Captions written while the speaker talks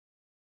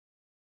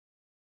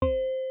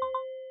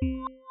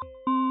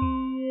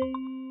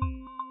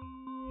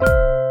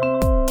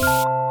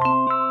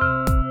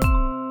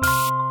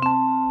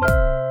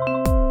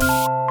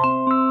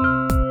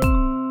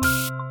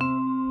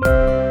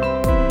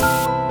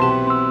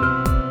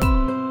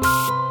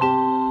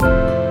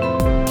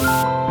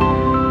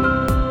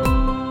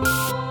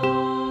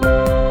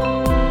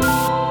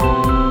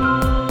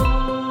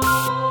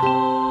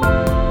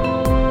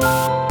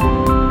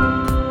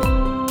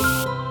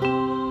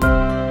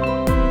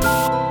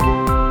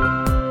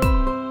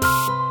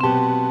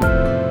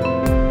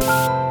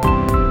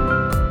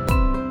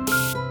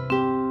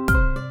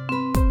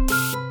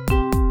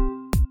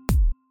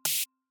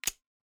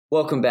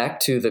Welcome back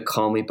to the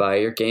Call Me By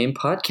Your Game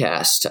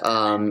podcast.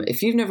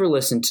 If you've never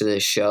listened to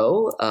this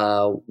show,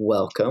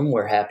 welcome.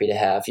 We're happy to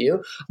have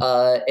you.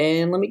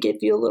 And let me give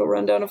you a little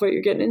rundown of what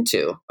you're getting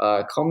into.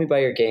 Call Me By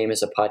Your Game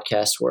is a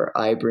podcast where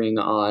I bring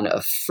on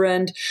a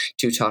friend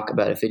to talk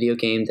about a video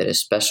game that is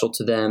special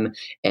to them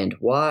and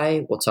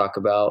why. We'll talk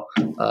about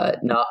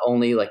not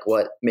only like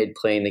what made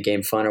playing the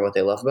game fun or what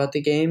they love about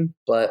the game,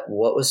 but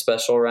what was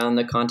special around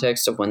the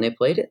context of when they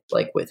played it,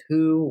 like with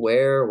who,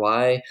 where,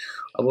 why.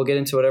 We'll get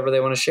into whatever they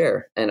want to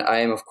share. And I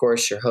am, of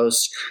course, your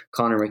host,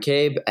 Connor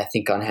McCabe. I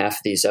think on half of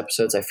these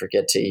episodes, I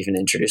forget to even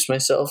introduce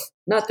myself.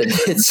 Not that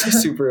it's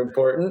super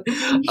important.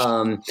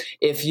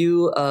 If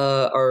you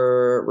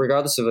are,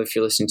 regardless of if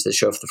you're listening to the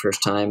show for the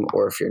first time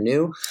or if you're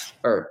new,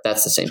 or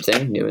that's the same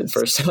thing, new and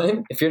first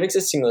time. If you're an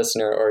existing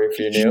listener or if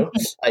you're new,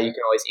 you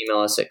can always email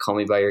us at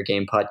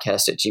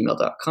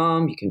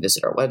callmebyyourgamepodcast@gmail.com. You can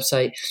visit our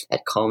website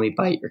at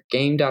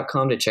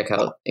callmebyyourgame.com to check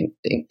out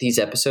these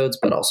episodes,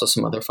 but also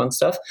some other fun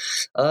stuff.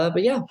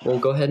 But yeah, we'll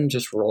go ahead and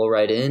just roll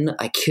right in.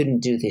 I couldn't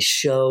do this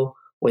show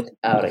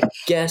without a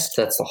guest.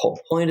 That's the whole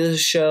point of the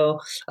show,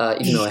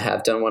 even though I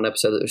have done one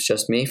episode that was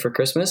just me for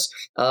Christmas.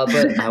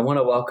 But I want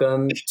to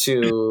welcome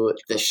to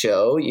the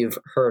show. You've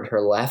heard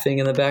her laughing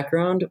in the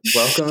background.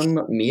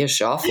 Welcome, Mia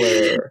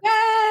Schaffler.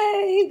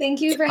 Yay!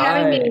 Thank you for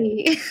having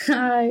me.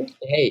 Hi.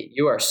 Hey,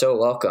 you are so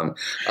welcome.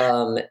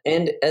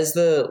 And as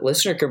the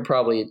listener can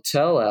probably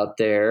tell out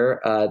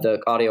there,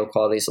 the audio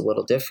quality is a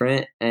little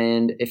different.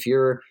 And if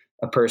you're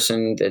a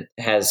person that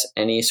has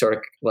any sort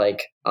of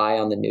like eye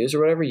on the news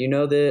or whatever, you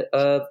know that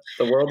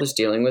the world is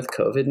dealing with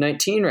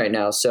COVID-19 right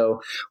now.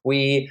 So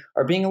we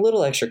are being a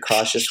little extra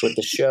cautious with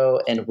the show,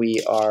 and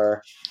we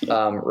are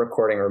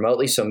recording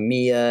remotely. So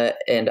Mia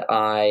and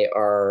I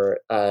are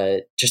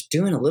just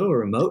doing a little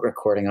remote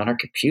recording on our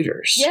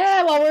computers.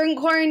 Yeah, while we're in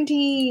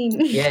quarantine.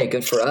 Yeah,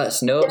 good for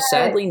us. No,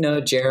 sadly, no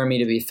Jeremy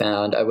to be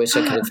found. I wish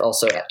I could have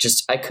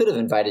I could have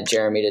invited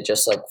Jeremy to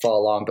just like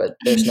follow along, but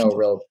there's no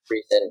real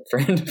reason for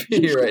him to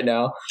be here right now.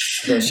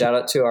 So shout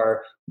out to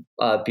our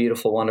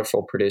beautiful,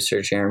 wonderful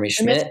producer, Jeremy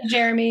Schmidt. I miss you,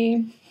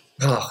 Jeremy.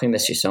 Oh, we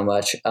miss you so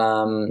much.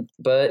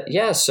 But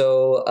yeah,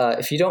 so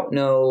if you don't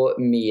know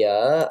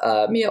Mia,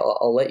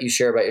 I'll let you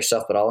share about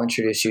yourself, but I'll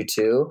introduce you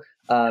too.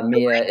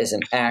 Mia is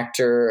an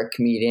actor, a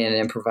comedian, an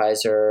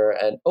improviser,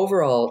 and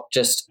overall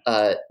just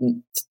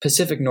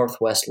Pacific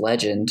Northwest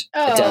legend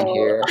down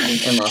here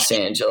in Los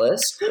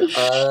Angeles.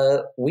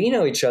 We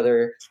know each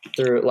other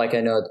through, like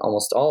I know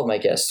almost all of my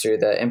guests, through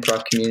the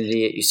improv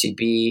community at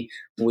UCB.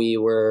 We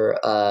were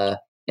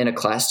in a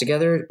class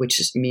together, which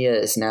is Mia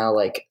is now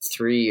like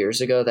 3 years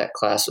ago. That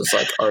class was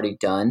like already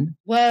done.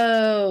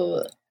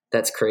 Whoa.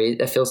 That's crazy.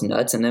 That feels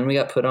nuts. And then we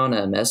got put on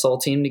a mess hall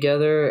team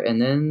together.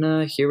 And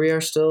then here we are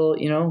still,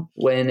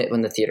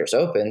 when the theater's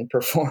open,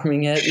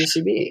 performing at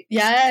UCB.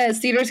 Yes,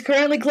 theater's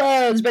currently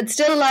closed, but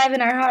still alive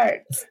in our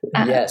hearts.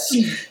 Yes,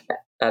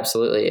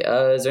 absolutely.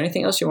 Is there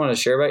anything else you want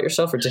to share about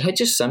yourself, or did I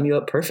just sum you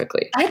up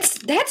perfectly?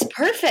 That's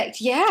perfect.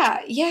 Yeah.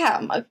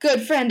 I'm a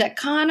good friend at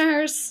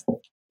Connor's.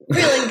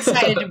 Really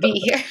excited to be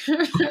here.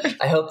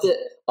 I hope that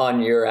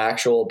on your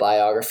actual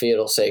biography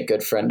it'll say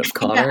 "good friend of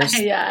Connor's."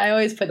 Yeah, I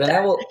always put then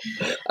that.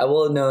 I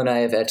will know, and I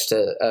have etched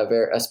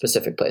a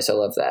specific place. I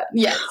love that.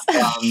 Yes.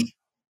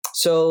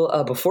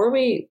 So before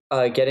we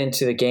get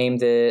into the game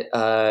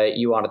that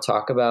you want to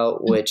talk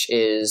about, which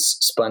is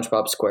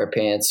SpongeBob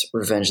SquarePants: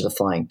 Revenge of the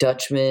Flying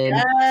Dutchman,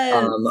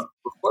 yes.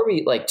 Before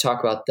we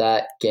talk about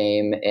that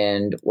game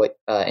and what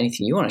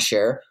anything you want to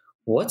share.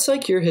 What's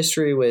like your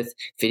history with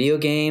video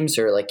games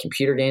or like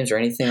computer games or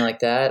anything like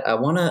that? I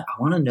wanna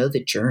know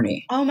the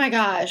journey. Oh my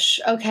gosh.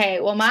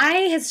 Okay. Well,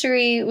 my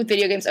history with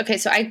video games. Okay,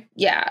 so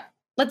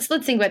Let's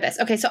think about this.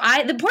 Okay, so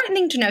the important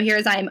thing to know here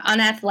is I am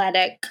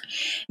unathletic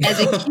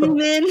as a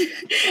human,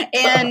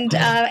 and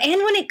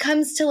when it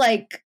comes to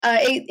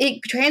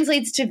it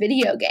translates to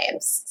video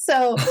games.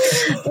 So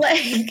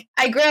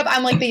I grew up.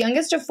 I'm like the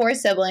youngest of 4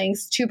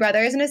 siblings, 2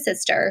 brothers and a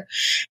sister,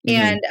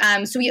 and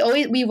so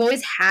we've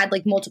always had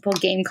like multiple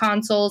game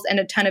consoles and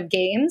a ton of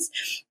games.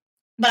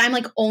 But I'm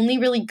like only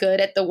really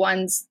good at the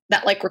ones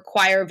that like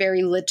require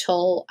very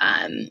little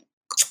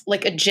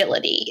like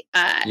agility.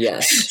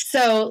 Yes.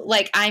 So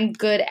like I'm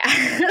good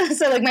at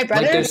so like my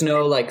brother, like there's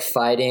no like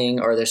fighting,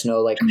 or there's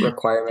no like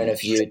requirement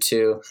of you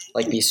to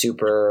like be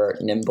super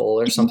nimble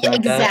or something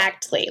like that.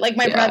 Exactly. Like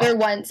my brother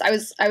once, I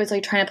was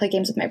like trying to play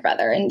games with my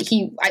brother, and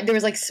there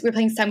was like we were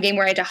playing some game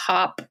where I had to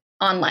hop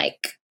on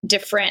like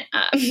different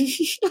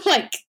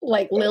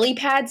like lily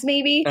pads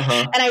maybe,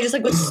 and I just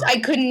like I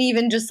couldn't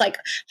even just like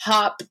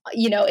hop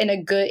in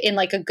a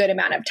good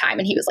amount of time,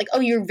 and he was like, oh,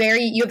 you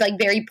have like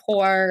very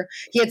poor,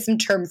 he had some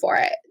term for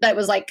it that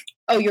was like,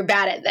 oh, you're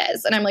bad at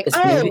this, and I'm like,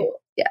 yeah.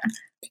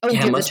 Oh,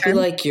 yeah, it must be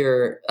like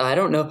I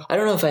don't know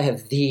if I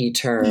have the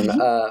term,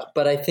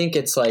 but I think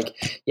it's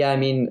like, yeah, I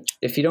mean,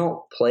 if you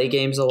don't play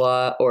games a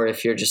lot, or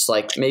if you're just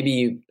like, maybe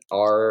you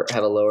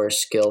have a lower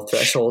skill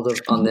threshold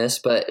on this,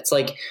 but it's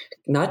like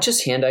not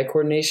just hand-eye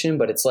coordination,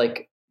 but it's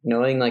like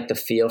knowing like the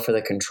feel for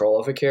the control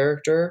of a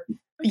character.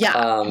 Yeah.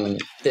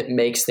 That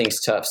makes things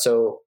tough.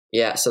 So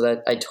yeah, so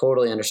that I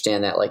totally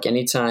understand that. Like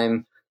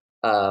anytime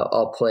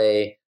I'll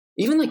play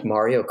even like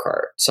Mario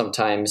Kart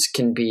sometimes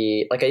can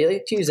be like, I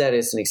like to use that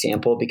as an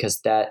example because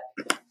that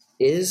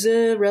is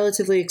a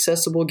relatively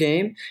accessible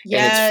game and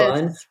it's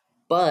fun,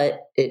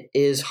 but it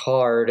is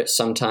hard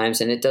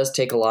sometimes, and it does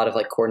take a lot of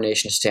like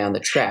coordination to stay on the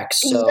track.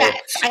 So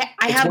yes,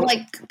 I have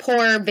like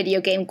poor video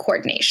game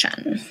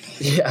coordination.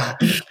 Yeah,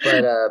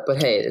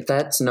 but hey,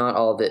 that's not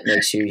all that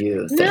makes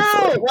you. Thankfully.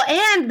 No, well,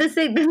 and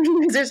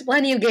there's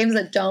plenty of games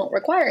that don't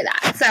require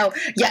that. So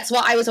yes,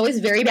 well, I was always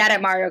very bad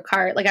at Mario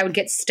Kart. Like I would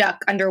get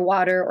stuck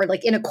underwater or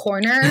like in a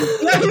corner.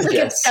 I would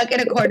get stuck in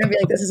a corner and be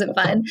like, "This isn't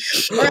fun,"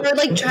 or I would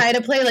like try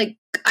to play like,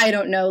 I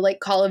don't know, like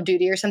Call of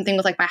Duty or something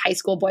with like my high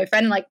school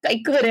boyfriend. And like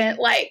I couldn't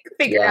like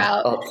figure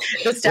out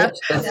the stuff.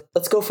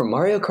 Let's go from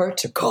Mario Kart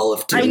to Call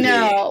of Duty. I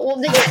know. Well,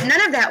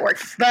 none of that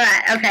worked. But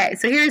okay,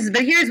 so here's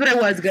what I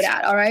was good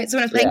at. All right, so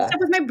when I was playing stuff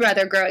with my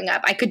brother growing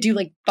up, I could do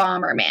like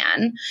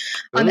Bomberman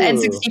on the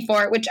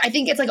N64, which I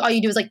think it's like all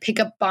you do is like pick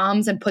up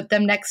bombs and put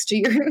them next to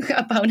your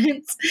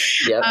opponents.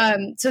 Yep.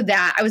 So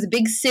that I was a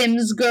big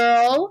Sims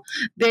girl,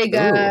 big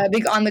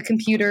on the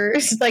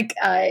computers, like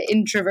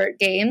introvert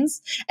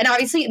games, and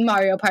obviously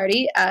Mario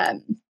Party.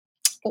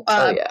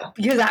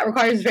 Because that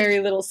requires very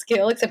little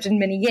skill except in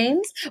mini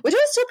games, which I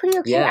was still pretty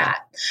okay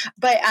at.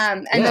 But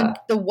then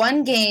the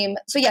one game,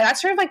 so that's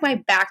sort of like my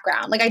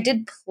background. Like I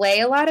did play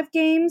a lot of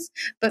games,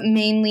 but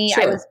mainly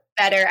I was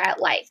better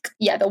at like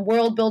the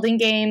world building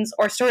games,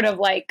 or sort of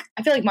like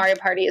I feel like Mario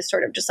Party is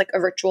sort of just like a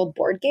virtual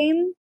board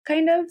game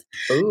kind of.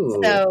 Ooh.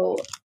 So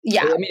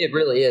yeah, I mean it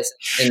really is.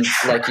 And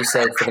like you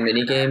said, for the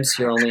mini games,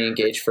 you're only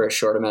engaged for a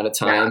short amount of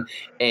time,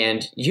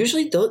 and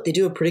usually they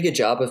do a pretty good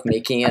job of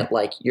making it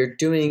like you're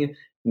doing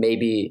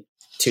maybe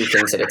two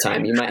things at a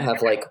time. You might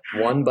have like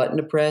one button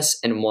to press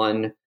and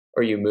one,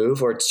 or you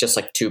move, or it's just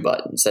like two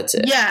buttons. That's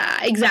it. Yeah,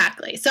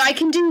 exactly. So I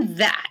can do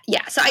that.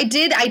 Yeah. So I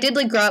did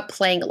like grow up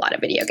playing a lot of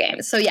video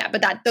games. So yeah,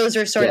 but those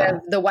are sort of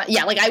the one.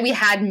 Yeah. Like we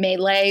had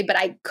Melee, but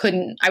I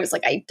was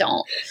like, I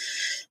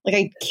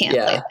can't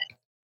play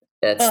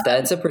that.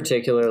 That's a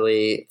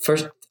particularly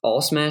first. All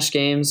Smash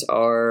games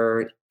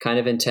are kind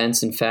of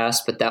intense and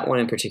fast, but that one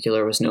in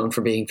particular was known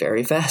for being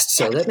very fast.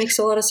 So that makes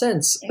a lot of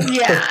sense.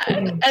 Yeah.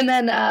 And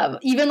then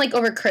even like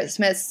over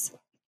Christmas,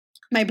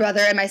 my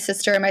brother and my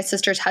sister and my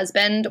sister's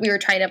husband, we were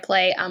trying to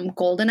play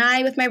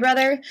GoldenEye with my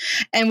brother.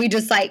 And we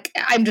just like,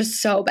 I'm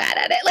just so bad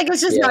at it. Like, it's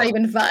just not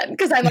even fun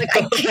because I'm like,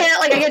 I can't,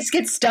 like, I just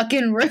get stuck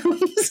in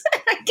rooms.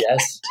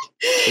 Yes.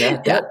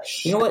 Yeah.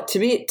 You know what? To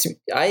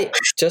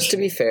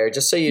be fair,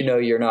 just so you know,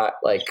 you're not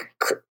like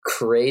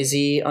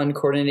crazy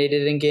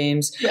uncoordinated in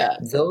games. Yeah.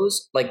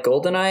 Those like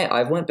GoldenEye,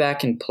 I went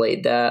back and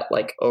played that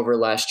like over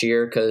last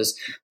year because,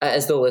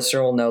 as the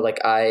listener will know, like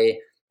I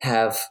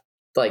have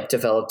like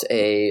developed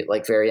a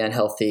like very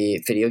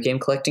unhealthy video game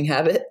collecting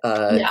habit.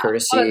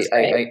 Courtesy,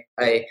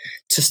 I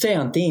to stay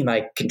on theme,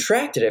 I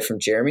contracted it from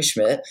Jeremy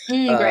Schmidt.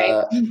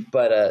 Great.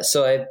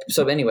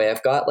 So anyway,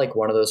 I've got like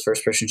one of those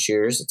first person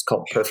shooters. It's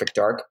called Perfect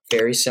Dark,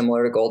 very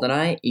similar to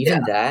GoldenEye.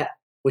 Even that,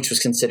 which was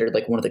considered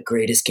like one of the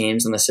greatest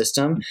games on the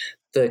system,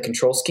 the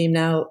control scheme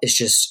now is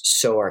just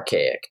so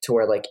archaic to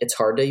where like it's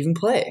hard to even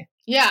play.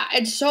 Yeah,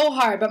 it's so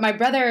hard, but my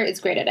brother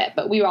is great at it.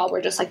 But we all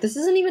were just like, this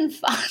isn't even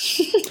fun.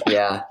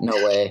 Yeah, no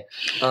way.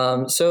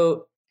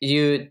 So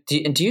do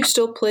you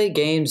still play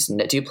games?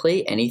 Do you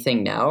play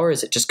anything now, or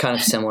is it just kind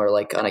of similar,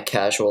 like on a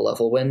casual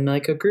level when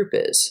like a group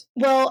is?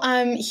 Well,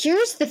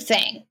 here's the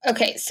thing.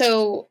 Okay,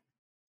 so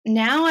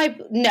now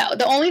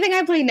the only thing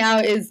I play now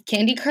is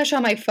Candy Crush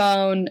on my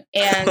phone,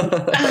 and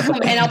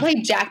and I'll play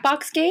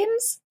Jackbox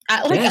games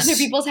at like other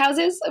people's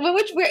houses,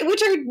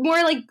 which are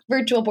more like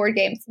virtual board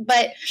games,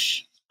 but.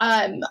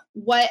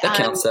 That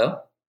counts though.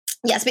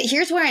 Yes, but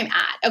here's where I'm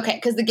at. Okay,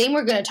 because the game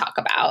we're going to talk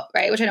about,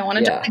 right, which I don't want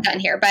to jump the gun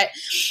here, but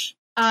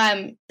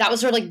that was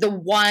sort of like the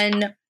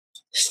one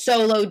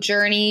solo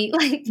journey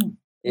like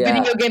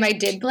video game I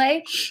did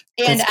play,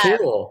 and that's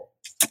cool.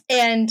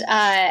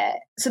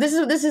 So this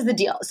is the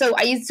deal. So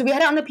we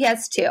had it on the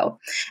PS2,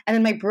 and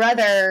then my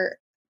brother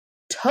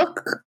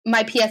took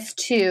my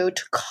PS2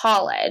 to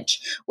college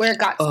where it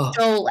got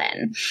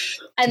stolen.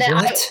 And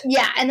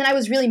then I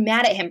was really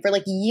mad at him for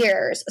like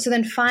years. So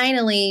then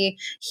finally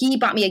he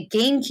bought me a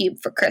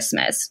GameCube for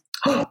Christmas.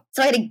 So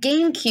I had a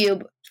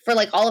GameCube for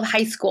like all of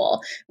high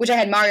school, which I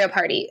had Mario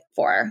Party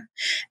for.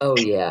 Oh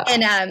yeah.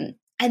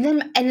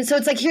 And so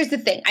it's like, here's the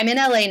thing. I'm in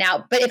LA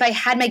now, but if I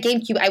had my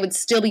GameCube, I would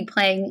still be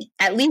playing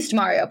at least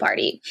Mario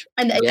Party.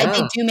 And I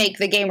did make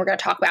the game we're going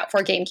to talk about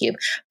for GameCube,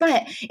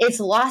 but it's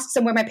lost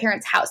somewhere in my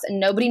parents' house and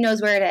nobody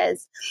knows where it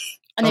is.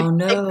 And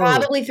they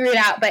probably threw it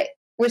out, but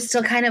we're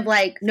still kind of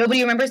like,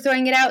 nobody remembers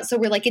throwing it out. So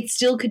we're like, it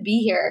still could be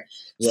here.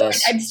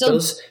 Yes. So I'm still,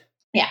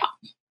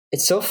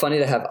 It's so funny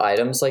to have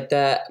items like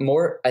that.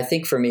 I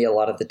think for me, a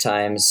lot of the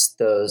times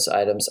those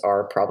items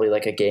are probably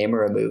like a game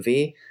or a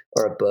movie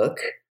or a book.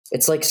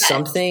 It's like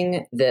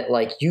something that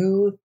like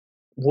you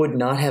would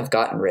not have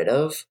gotten rid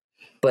of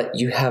but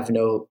you have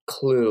no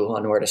clue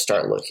on where to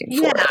start looking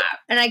for it.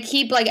 And I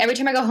keep like every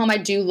time I go home, I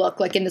do look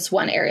like in this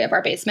one area of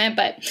our basement,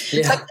 but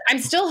so I'm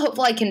still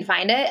hopeful I can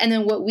find it. And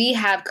then what we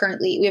have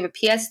currently, we have a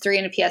PS3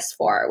 and a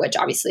PS4, which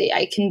obviously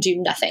I can do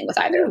nothing with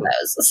either of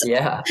those. So,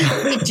 yeah.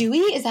 Wait, do we?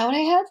 Is that what I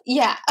have?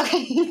 Yeah.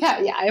 Okay.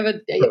 Yeah. I have a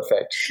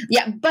perfect.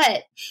 Yeah,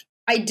 but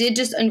I did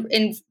just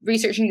in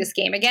researching this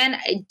game again,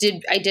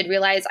 I did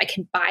realize I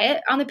can buy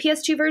it on the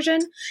PS2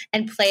 version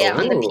and play it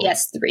on the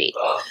PS3.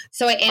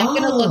 So I am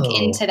going to look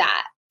into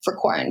that for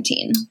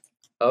quarantine.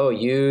 Oh,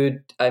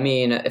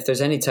 if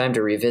there's any time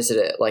to revisit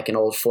it like an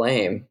old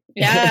flame,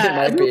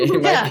 yeah, it might be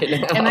now.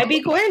 It might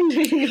be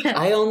quarantine.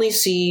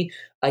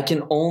 I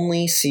can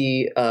only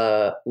see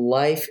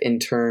life in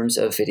terms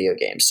of video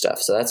game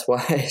stuff. So that's why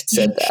I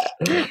said that.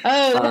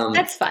 Oh,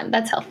 that's fun.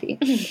 That's healthy.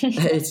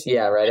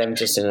 Yeah, right. I'm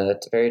just in a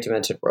very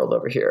demented world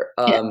over here.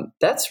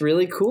 That's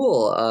really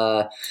cool.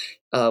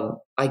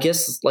 I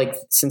guess like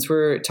since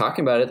we're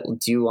talking about it,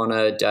 do you want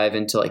to dive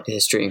into like the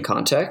history and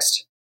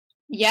context?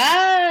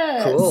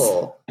 Yes.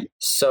 Cool.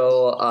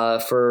 So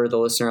for the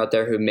listener out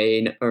there who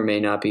may or may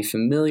not be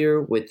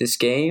familiar with this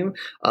game,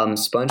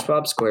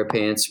 SpongeBob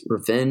SquarePants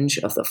Revenge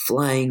of the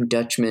Flying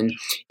Dutchman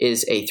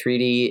is a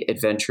 3D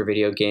adventure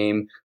video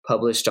game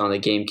published on the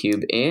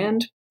GameCube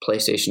and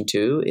PlayStation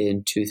 2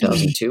 in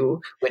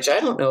 2002, which I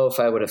don't know if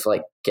I would have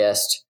like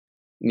guessed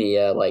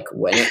Mia like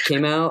when it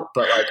came out,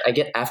 but like I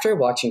get after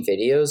watching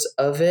videos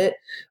of it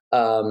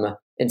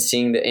and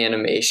seeing the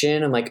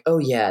animation, I'm like, oh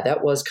yeah,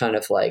 that was kind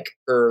of like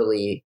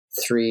early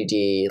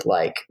 3D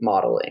like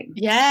modeling.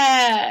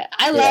 Yeah,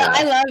 I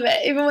love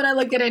it. Even when I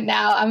look at it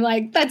now, I'm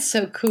like, that's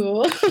so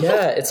cool.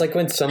 Yeah, it's like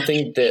when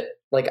something that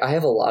like I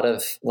have a lot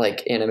of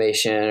like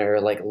animation or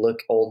like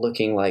old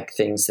looking like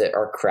things that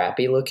are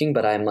crappy looking,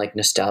 but I'm like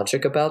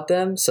nostalgic about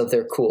them, so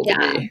they're cool to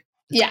me.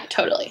 Yeah,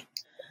 totally.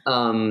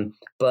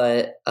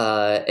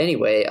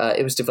 Anyway,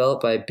 it was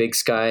developed by Big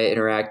Sky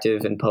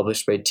Interactive and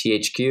published by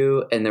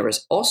THQ, and there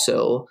was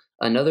also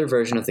another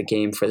version of the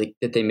game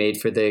that they made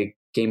for the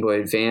Game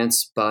Boy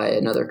Advance by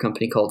another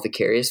company called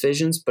Vicarious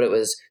Visions, but it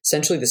was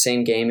essentially the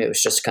same game. It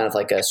was just kind of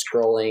like a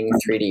scrolling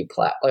 3D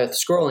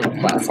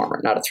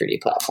platformer, not a 3D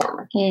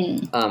platformer.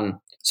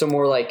 So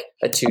more like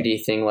a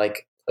 2D thing,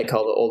 like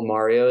how the old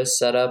Mario is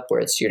set up,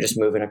 where you're just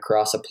moving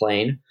across a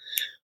plane.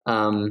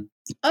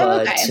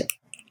 Okay.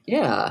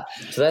 Yeah,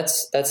 so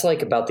that's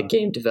like about the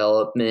game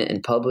development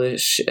and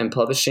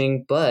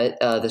publishing. But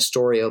the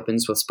story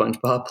opens with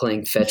SpongeBob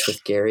playing fetch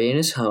with Gary in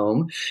his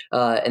home,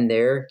 and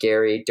there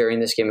Gary, during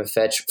this game of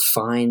fetch,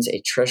 finds a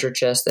treasure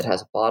chest that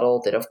has a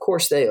bottle that, of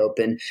course, they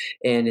open,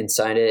 and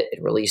inside it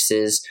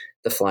releases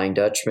the Flying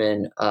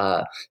Dutchman,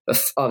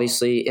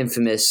 obviously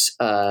infamous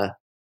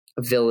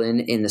villain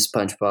in the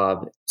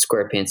SpongeBob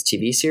SquarePants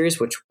TV series,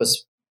 which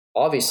was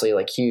obviously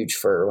like huge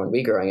for when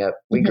we grew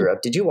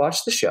up. Did you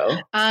watch the show?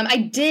 I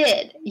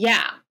did.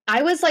 Yeah.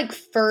 I was like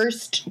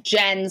first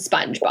gen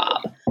SpongeBob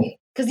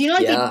because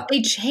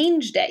they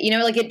changed it,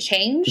 like it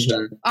changed.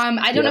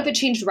 I don't know if it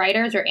changed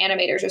writers or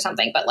animators or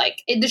something, but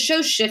like the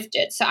show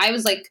shifted. So I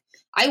was like,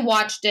 I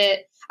watched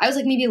it. I was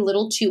like maybe a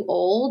little too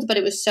old, but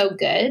it was so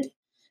good.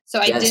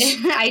 So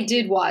I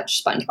did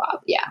watch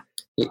SpongeBob. Yeah.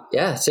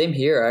 Yeah, same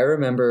here. I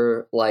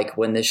remember like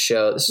when this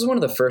is one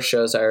of the first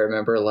shows I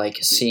remember like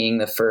seeing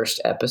the first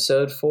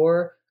episode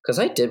for, because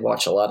I did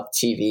watch a lot of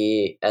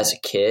TV as a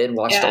kid,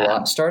 watched a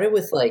lot, started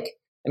with like,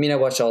 I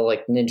watched all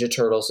like Ninja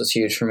Turtles was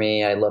huge for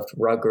me. I loved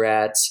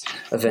Rugrats,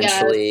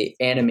 eventually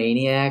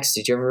Animaniacs.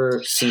 Did you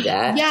ever see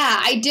that? Yeah,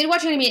 I did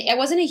watch Animaniacs. I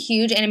wasn't a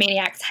huge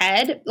Animaniacs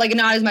head, like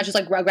not as much as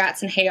like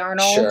Rugrats and Hey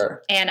Arnold.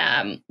 Sure.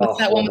 And what's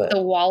that one with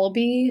the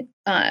Wallaby?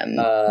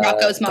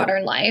 Rocko's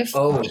Modern Life.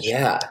 Oh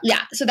yeah.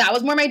 Yeah, so that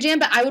was more my jam,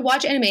 but I would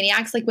watch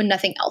Animaniacs like when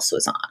nothing else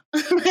was on.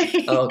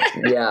 Oh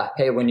yeah.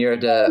 Hey, when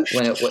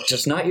it was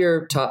just not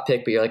your top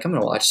pick, but you're like, I'm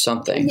gonna watch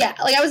something. Yeah,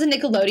 like I was a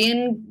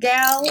Nickelodeon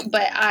gal,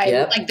 but I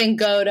would like then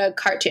go to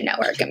Cartoon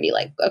Network and be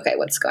like, okay,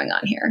 what's going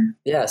on here?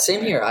 Yeah,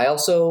 same here. I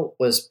also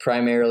was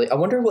primarily, I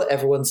wonder what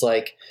everyone's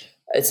like,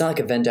 it's not like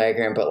a Venn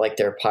diagram, but like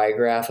their pie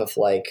graph of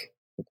like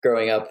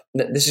growing up.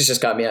 This has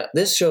just got me out.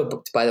 This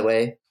show, by the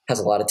way, has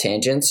a lot of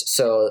tangents,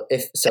 so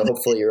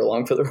hopefully you're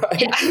along for the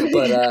ride. Yeah.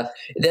 But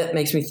that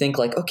makes me think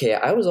like, okay,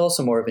 I was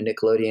also more of a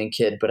Nickelodeon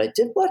kid, but I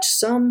did watch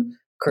some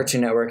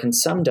Cartoon Network and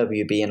some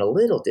WB and a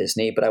little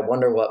Disney, but I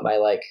wonder what my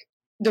like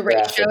the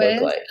ratio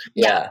is like.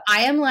 Yeah,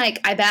 I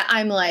bet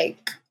I'm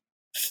like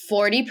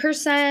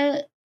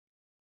 40%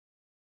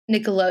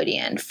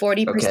 Nickelodeon,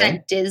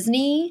 40%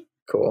 Disney.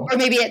 Cool. Or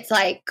maybe it's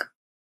like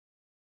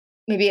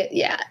and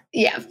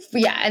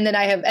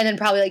then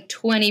probably like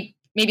 20,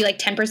 maybe like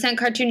 10%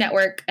 Cartoon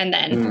Network, and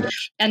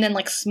then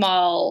like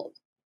small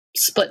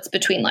splits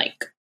between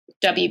like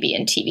WB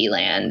and TV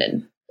Land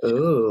and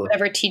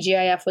whatever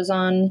TGIF was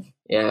on.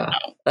 Yeah,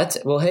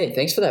 hey,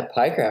 thanks for that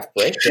pie graph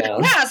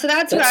breakdown. Yeah, so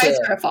that's where I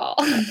sort of fall.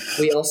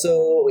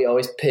 We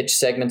always pitch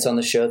segments on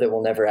the show that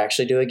we'll never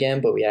actually do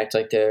again, but we act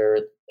like they're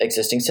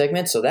existing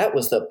segments. So that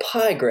was the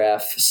pie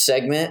graph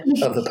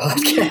segment of the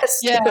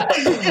podcast.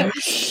 Yeah.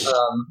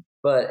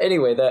 But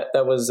anyway,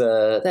 that was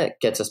that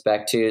gets us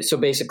back to, so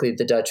basically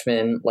the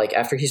Dutchman, like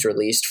after he's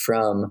released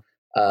from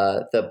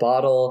the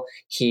bottle,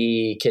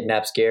 he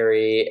kidnaps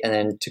Gary and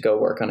then to go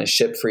work on his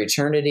ship for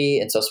eternity.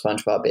 And so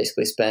SpongeBob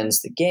basically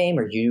spends the game,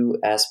 or you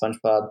as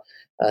SpongeBob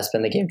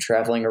spend the game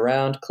traveling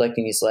around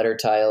collecting these letter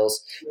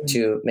tiles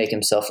to make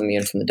himself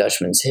immune from the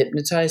Dutchman's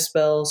hypnotize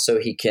spell, so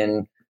he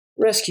can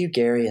rescue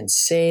Gary and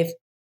save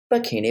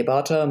Bikini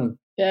Bottom.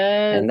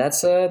 Yeah. And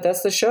that's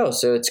the show.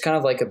 So it's kind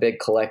of like a big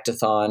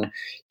collectathon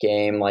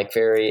game. Like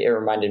it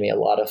reminded me a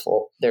lot of.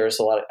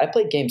 I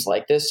played games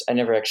like this. I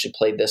never actually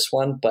played this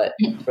one, but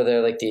where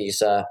they're like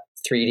these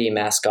 3D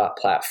mascot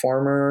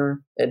platformer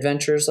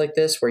adventures like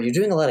this, where you're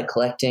doing a lot of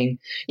collecting.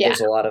 Yeah.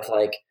 There's a lot of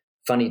like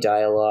funny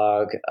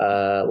dialogue,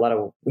 a lot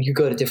of, you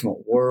go to different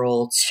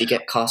worlds, you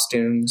get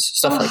costumes,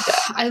 stuff like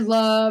that. I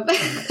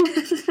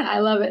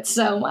love it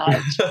so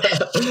much.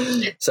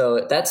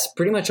 So that's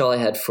pretty much all I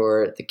had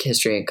for the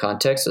history and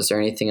context. Was there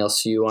anything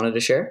else you wanted to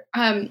share?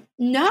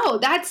 No,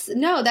 that's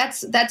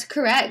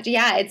correct.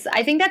 Yeah,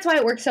 I think that's why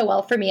it works so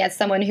well for me as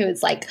someone who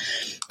is like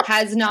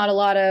has not a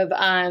lot of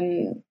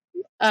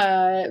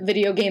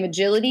video game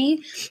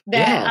agility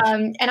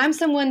and I'm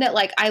someone that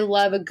like I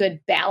love a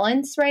good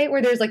balance, right,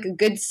 where there's like a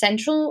good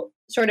central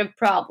sort of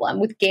problem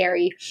with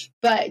Gary,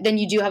 but then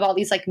you do have all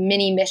these like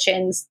mini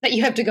missions that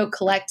you have to go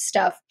collect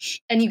stuff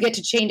and you get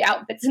to change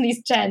outfits in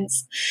these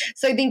tents.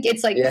 So I think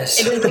it's like It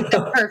is like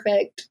the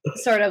perfect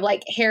sort of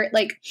like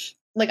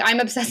like I'm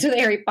obsessed with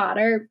Harry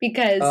Potter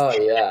because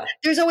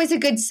there's always a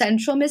good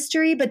central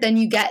mystery, but then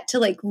you get to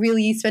like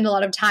really spend a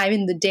lot of time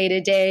in the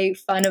day-to-day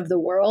fun of the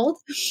world.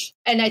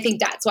 And I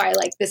think that's why I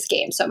like this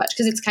game so much,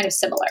 because it's kind of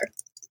similar.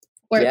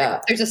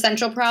 Where there's a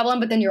central problem,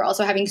 but then you're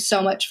also having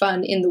so much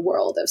fun in the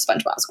world of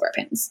SpongeBob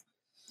SquarePants.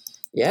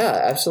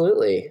 Yeah,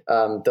 absolutely.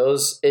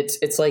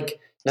 It's like,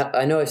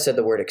 I know I've said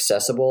the word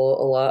accessible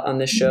a lot on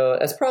this show.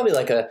 That's probably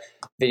like a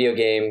video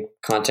game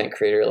content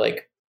creator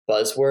like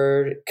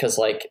buzzword, because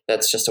like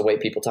that's just a way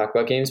people talk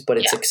about games, but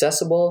it's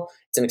accessible.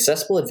 It's an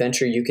accessible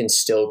adventure you can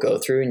still go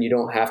through, and you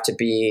don't have to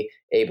be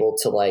able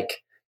to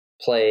like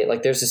play.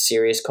 Like there's a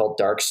series called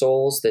Dark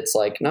Souls that's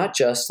like not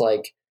just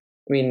like,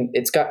 I mean,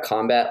 it's got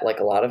combat like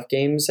a lot of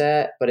games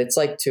but it's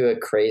like to a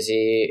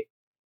crazy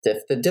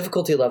the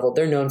difficulty level.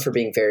 They're known for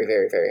being very,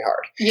 very, very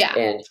hard. Yeah.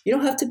 And you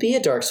don't have to be a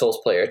Dark Souls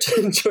player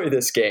to enjoy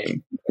this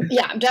game.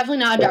 Yeah, I'm definitely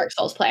not a Dark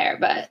Souls player,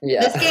 but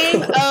this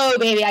game, oh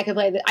baby, I could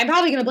play this. I'm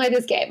probably going to play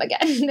this game again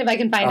if I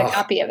can find a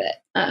copy of it.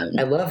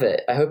 I love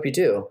it. I hope you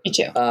do. Me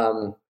too.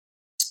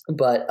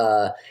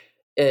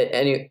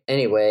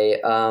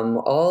 Anyway,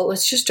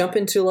 let's just jump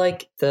into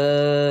like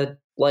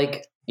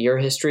your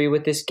history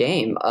with this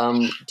game.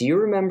 Do you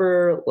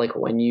remember like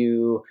when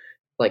you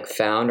like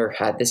found or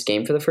had this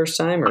game for the first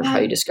time, or how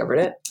you discovered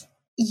it?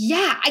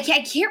 Yeah, I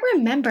can't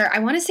remember. I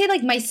want to say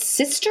like my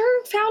sister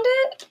found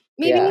it,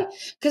 maybe,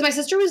 because my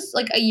sister was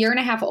like a year and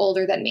a half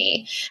older than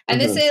me, and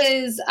this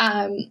is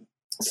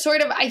sort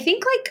of, I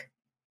think like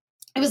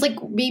it was like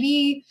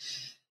maybe,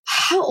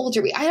 how old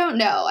are we? I don't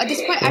know. At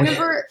this point, I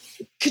remember.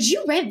 Could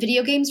you rent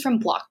video games from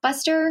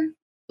Blockbuster?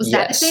 Was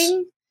that a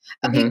thing?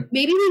 Okay,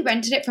 maybe we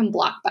rented it from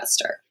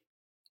Blockbuster.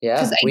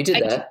 Yeah, we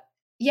did that.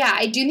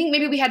 I do think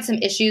maybe we had some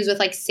issues with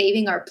like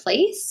saving our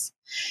place,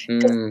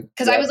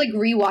 because I was like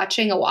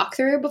rewatching a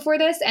walkthrough before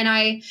this, and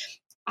I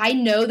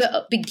know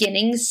the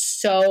beginning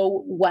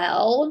so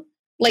well.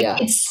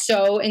 Like it's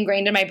so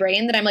ingrained in my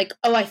brain that I'm like,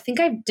 oh, I think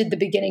I did the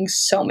beginning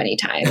so many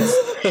times.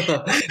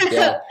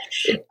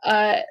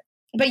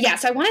 But yeah,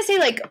 so I want to say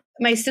like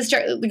my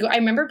sister, I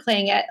remember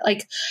playing it,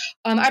 like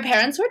our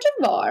parents were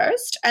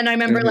divorced, and I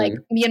remember like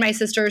me and my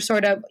sister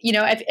sort of, you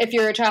know, if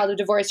you're a child of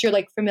divorce, you're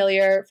like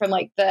familiar from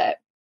like the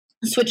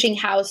switching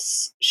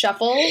house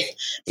shuffles.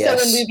 So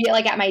when we'd be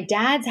like at my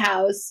dad's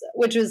house,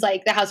 which was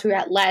like the house we were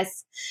at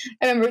less,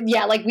 I remember,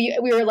 like we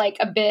were like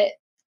a bit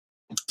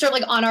sort of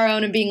like on our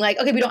own and being like,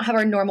 okay, we don't have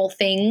our normal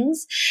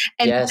things.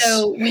 And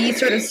so we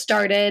sort of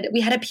started, we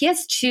had a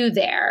PS2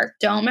 there.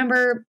 Don't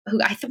remember who,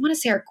 I want to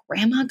say our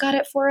grandma got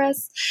it for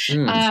us.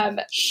 And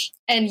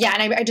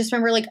I just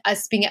remember like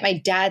us being at my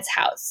dad's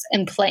house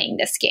and playing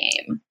this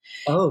game.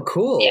 Oh,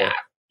 cool. Yeah.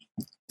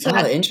 So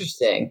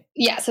interesting.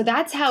 Yeah. So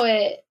that's how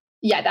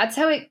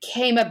it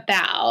came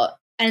about.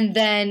 And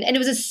it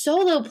was a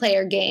solo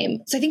player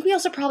game. So I think we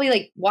also probably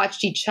like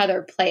watched each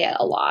other play it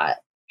a lot.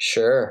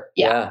 Sure.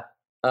 Yeah.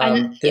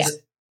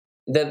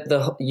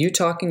 You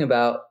talking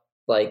about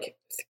like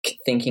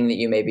thinking that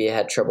you maybe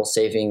had trouble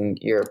saving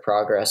your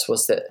progress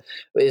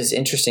is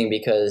interesting,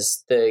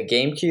 because the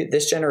GameCube,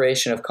 this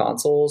generation of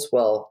consoles,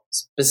 well,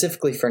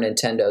 specifically for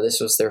Nintendo, this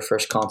was their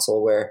first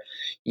console where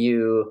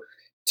to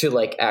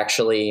like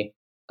actually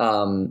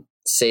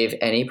save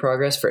any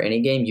progress for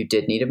any game, you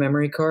did need a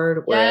memory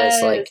card.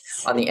 Whereas like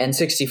on the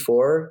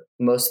N64,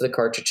 most of the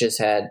cartridges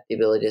had the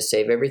ability to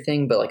save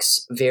everything, but like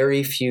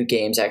very few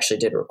games actually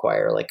did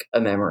require like a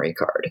memory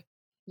card.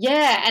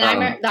 Yeah, and I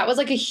remember that was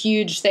like a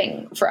huge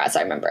thing for us.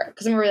 I remember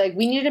because we were like,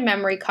 we needed a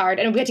memory card,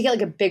 and we had to get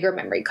like a bigger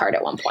memory card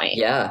at one point.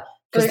 Yeah,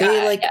 because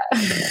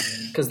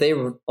they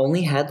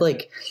only had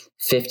like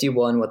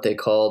 51 what they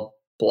called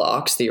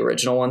blocks, the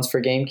original ones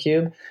for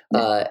GameCube.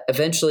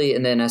 Eventually,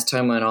 and then as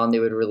time went on, they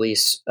would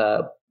release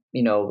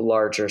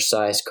larger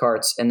size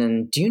carts. And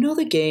then, do you know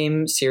the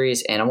game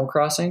series Animal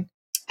Crossing?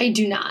 I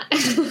do not.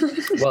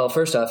 Well,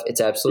 first off,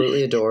 it's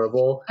absolutely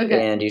adorable,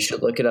 and you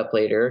should look it up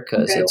later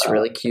because it's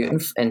really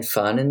cute and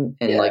fun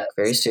and like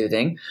very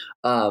soothing.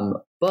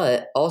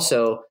 But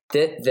also,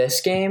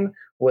 this game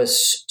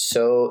was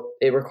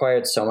it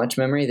required so much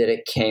memory that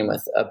it came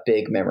with a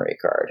big memory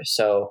card.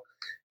 So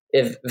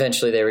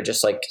eventually they were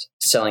just like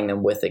selling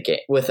them with a game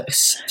with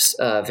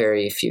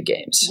very few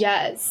games.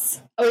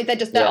 Yes. Oh wait,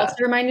 that also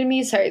reminded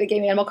me. Sorry, the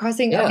game Animal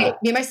Crossing. Yeah. Okay,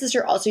 me and my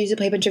sister also used to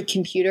play a bunch of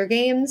computer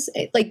games,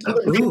 when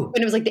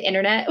it was like the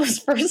internet was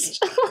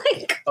first.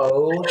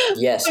 Oh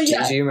yes.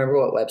 Do you remember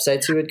what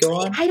websites you would go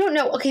on? I don't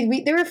know.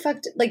 Okay, they were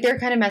fucked. Like they were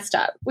kind of messed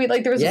up.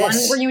 There was one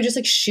where you would just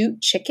like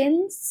shoot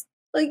chickens.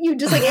 Like you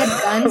just like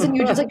had guns and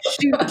you would just like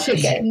shoot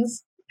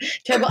chickens.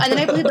 Terrible. And then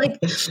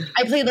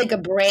I played a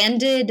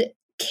branded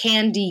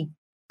candy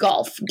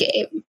golf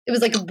game. It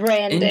was like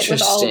branded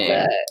with all of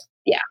the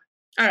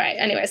all right.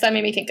 Anyways, that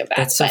made me think of that.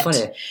 That's so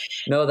funny.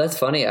 No, that's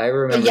funny. I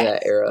remember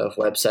that era of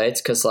websites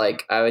because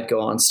like I would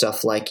go on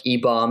stuff like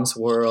eBombs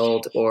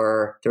World,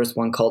 or there was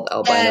one called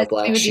Albino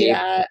Black Sheep.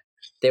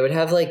 They would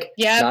have like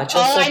not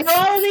just I know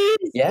all of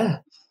these. Yeah.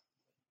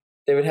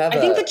 They would have I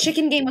think the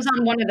chicken game was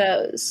on one of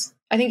those.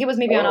 I think it was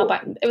maybe on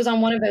Albino. It was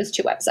on one of those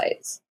two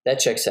websites. That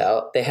checks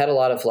out. They had a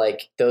lot of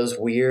like those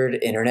weird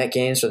internet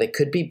games where they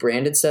could be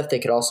branded stuff. They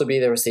could also be,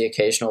 there was the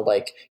occasional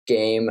like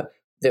game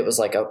that was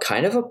like a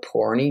kind of a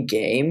porny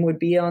game would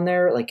be on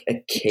there, like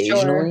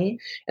occasionally.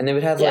 Sure. And they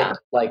would have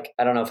like,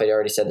 I don't know if I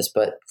already said this,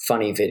 but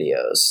funny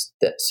videos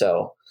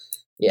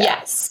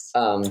Yes.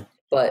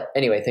 But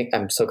anyway,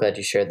 I'm so glad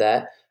you shared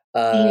that.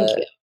 Thank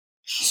you.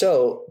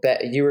 So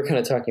you were kind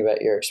of talking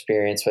about your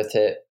experience with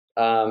it.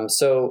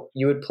 So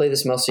you would play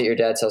this mostly at your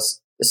dad's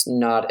house,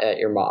 not at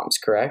your mom's,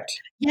 correct?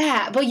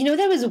 Yeah, but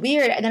that was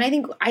weird. And then I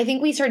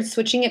think we started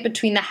switching it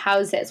between the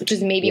houses, which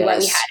is maybe why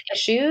we had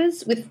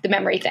issues with the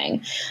memory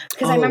thing.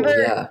 Because I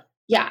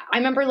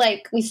remember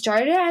like we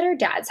started at our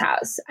dad's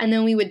house, and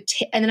then we would,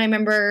 and then I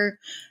remember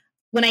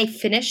when I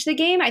finished the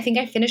game, I think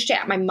I finished it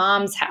at my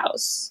mom's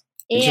house,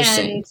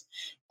 and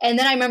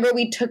then I remember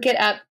we took it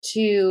up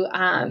to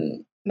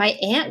my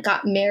aunt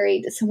got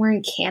married somewhere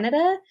in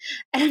Canada,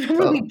 and I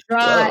remember we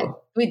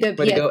brought way to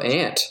go,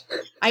 aunt.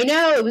 I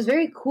know, it was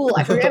very cool.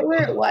 I forget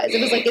where it was.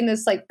 It was like in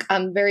this like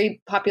very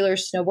popular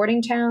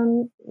snowboarding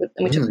town, and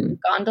we took a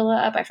gondola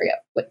up. I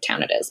forget what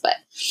town it is, but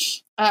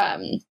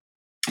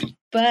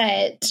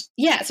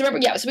yeah. So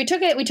remember, so we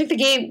took the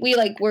game. We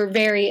like were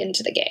very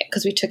into the game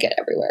because we took it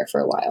everywhere for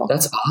a while.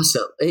 That's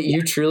awesome.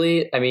 You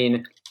truly, I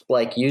mean,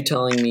 like you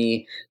telling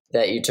me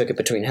that you took it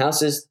between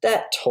houses,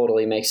 that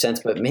totally makes sense.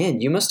 But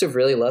man, you must have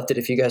really loved it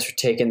if you guys were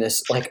taking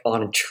this like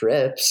on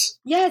trips.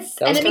 Yes.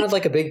 That was kind of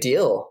like a big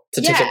deal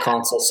to take a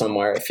console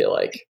somewhere, I feel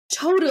like.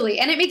 Totally.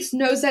 And it makes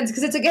no sense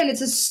because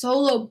it's a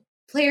solo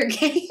player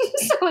game.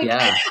 So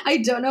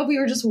I don't know if we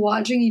were just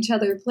watching each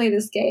other play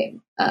this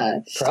game.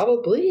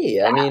 Probably.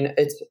 Yeah. I mean,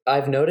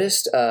 I've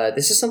noticed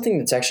this is something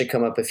that's actually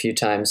come up a few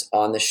times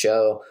on the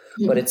show,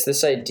 but it's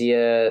this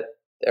idea,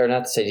 or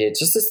not this idea,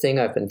 it's just this thing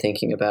I've been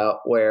thinking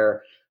about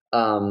where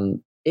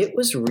it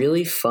was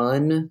really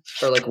fun,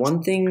 or like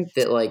one thing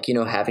that like,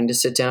 having to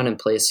sit down and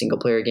play a single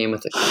player game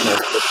with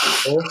multiple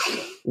people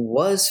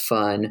was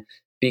fun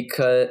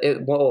because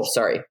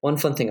one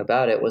fun thing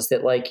about it was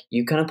that like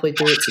you kind of played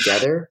through it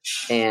together.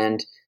 And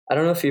I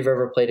don't know if you've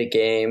ever played a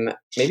game,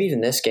 maybe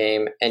even this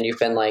game, and you've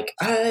been like,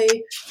 I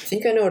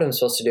think I know what I'm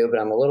supposed to do, but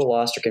I'm a little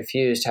lost or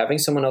confused. Having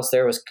someone else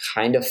there was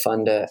kind of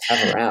fun to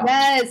have around.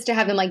 Yes, to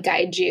have them like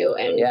guide you.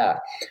 And yeah.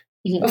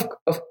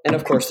 And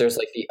of course there's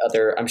like the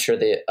other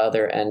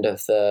end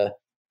of the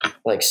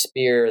like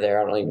spear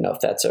there. I don't even know if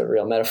that's a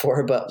real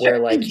metaphor, but where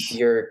like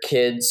your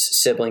kids,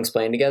 siblings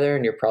playing together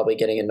and you're probably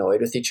getting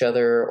annoyed with each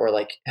other, or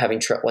like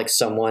having like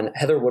someone,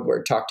 Heather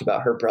Woodward talked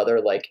about her brother,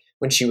 like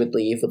when she would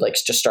leave would like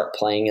just start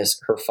playing as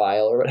her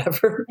file or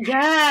whatever.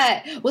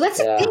 Yeah. Well, that's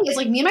the thing is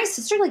like me and my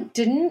sister like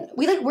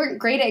weren't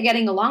great at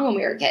getting along when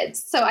we were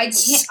kids. So I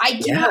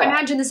cannot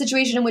imagine the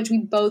situation in which we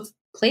both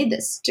played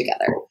this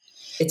together.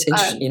 It's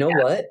interesting.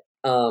 What?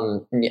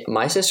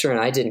 My sister and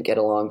I didn't get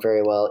along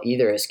very well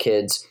either as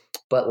kids,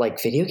 but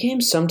like video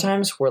games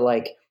sometimes were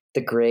like the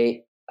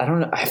great, I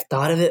don't know, I've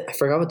thought of it, I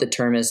forgot what the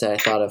term is that I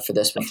thought of for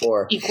this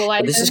before.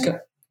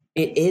 Equalizer?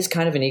 It is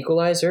kind of an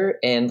equalizer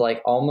and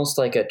like almost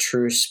like a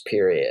truce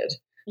period.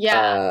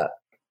 Yeah.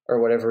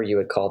 Or whatever you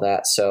would call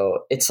that.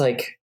 So it's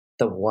like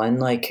the one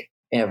like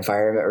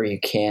environment where you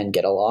can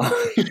get along.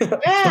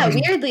 Yeah,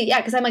 weirdly. Yeah,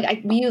 because I'm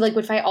like, we like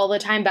would fight all the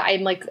time, but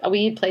I'm like,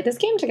 we played this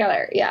game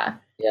together. Yeah.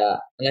 Yeah.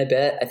 And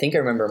I think I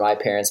remember my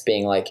parents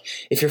being like,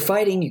 if you're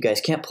fighting, you guys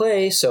can't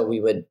play. So we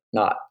would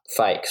not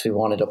fight because we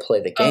wanted to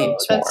play the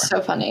games more. That's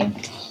so funny.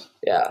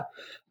 Yeah.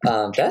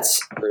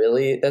 That's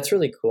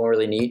really cool,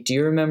 really neat. Do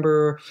you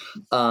remember?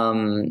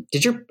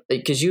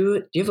 Because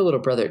you have a little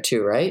brother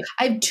too, right?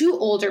 I have two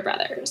older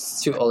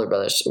brothers. Two older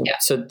brothers. Yeah.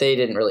 So they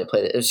didn't really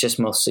play it. It was just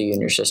mostly you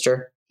and your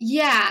sister.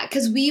 Yeah,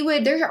 because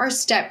they're our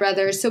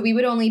stepbrothers, so we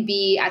would only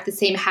be at the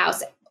same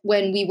house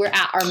when we were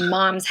at our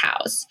mom's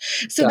house.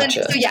 So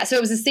Gotcha. So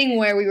it was this thing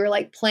where we were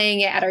like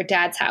playing it at our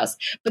dad's house.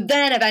 But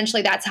then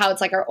eventually that's how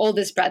it's like our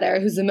oldest brother,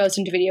 who's the most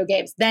into video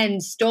games, then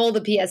stole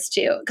the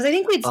PS2. Because I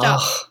think we'd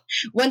stopped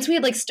once we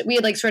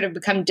had sort of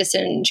become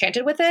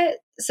disenchanted with it.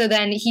 So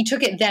then he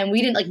took it. Then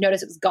we didn't like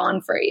notice it was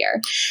gone for a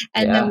year,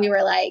 and then we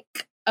were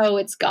like, oh,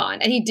 it's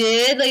gone. And he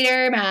did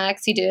later,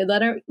 Max. He did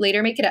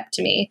later make it up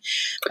to me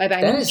by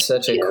buying. That is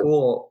such a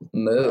cool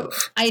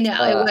move. I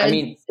know.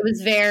 It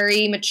was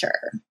very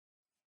mature.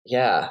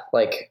 Yeah,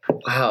 like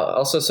wow.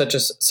 Also,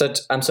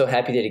 I'm so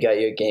happy that he got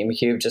you a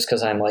GameCube, just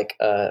because I'm like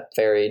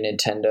very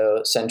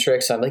Nintendo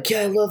centric. So I'm like,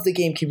 yeah, I love the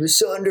GameCube. It was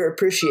so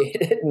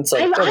underappreciated. And it's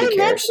like, I love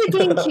cares? the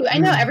GameCube. I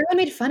know everyone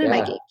made fun of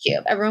my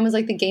GameCube. Everyone was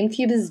like, the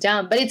GameCube is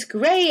dumb, but it's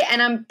great.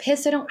 And I'm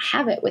pissed I don't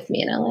have it with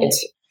me in LA.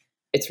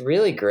 It's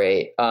really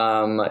great.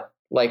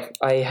 Like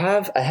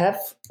I've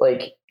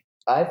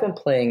been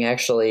playing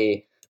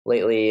actually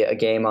lately a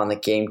game on the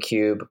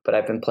GameCube, but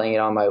I've been playing it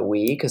on my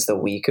Wii because the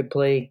Wii could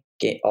play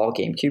all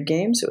GameCube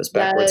games. It was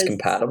backwards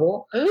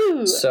compatible.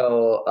 Ooh.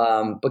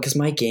 So, because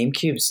my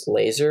GameCube's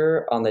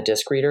laser on the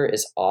disc reader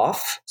is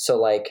off,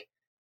 so like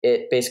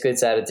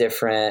it's at a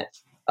different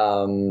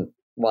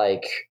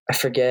like I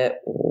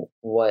forget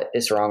what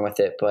is wrong with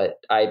it, but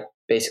I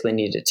basically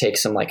need to take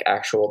some like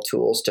actual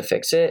tools to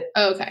fix it.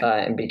 Oh, okay.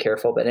 And be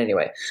careful. But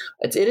anyway,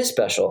 it is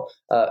special.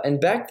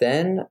 And back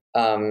then,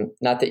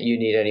 not that you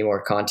need any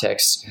more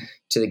context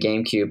to the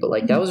GameCube, but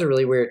like that was a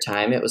really weird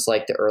time. It was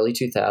like the early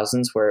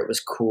 2000s where it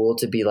was cool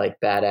to be like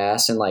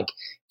badass, and like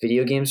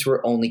video games were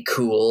only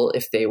cool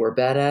if they were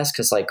badass,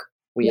 because like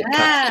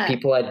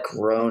people had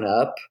grown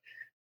up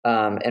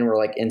and were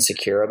like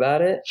insecure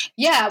about it.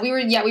 Yeah, we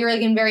were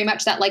like in very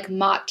much that like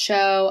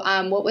macho,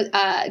 what was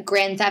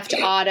Grand Theft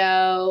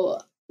Auto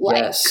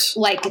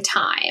like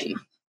time.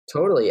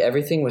 Totally.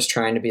 Everything was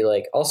trying to be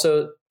like,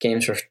 also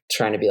games were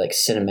trying to be like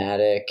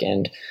cinematic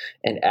and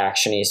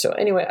actiony. So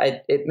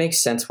anyway, it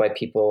makes sense why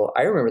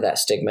I remember that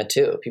stigma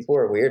too. People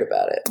were weird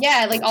about it.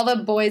 Yeah. Like all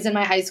the boys in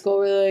my high school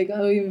were like,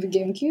 oh, you have a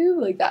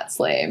GameCube? Like that's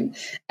lame.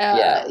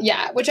 Yeah.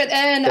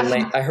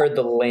 I heard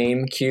the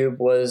lame cube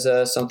was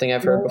something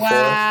I've heard before.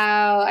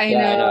 Wow. I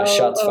know.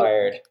 Shots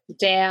fired.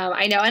 Damn.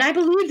 I know. And I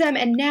believe them.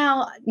 And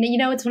now,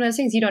 it's one of those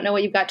things, you don't know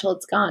what you've got till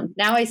it's gone.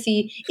 Now I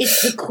see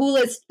it's the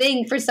coolest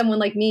thing for someone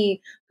like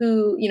me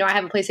who, I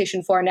have a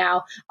PlayStation 4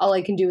 now. All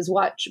I can do is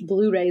watch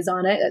Blu-rays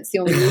on it. That's the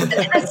only reason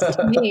it has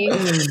to me.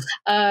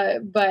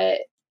 But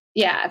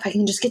yeah, if I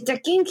can just get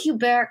that GameCube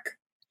back.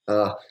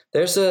 If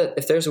there's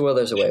a will,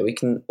 there's a way.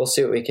 We'll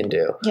see what we can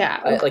do. Yeah.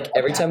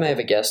 Every time I have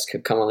a guest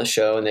could come on the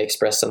show and they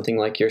express something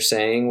like you're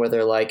saying, where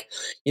they're like,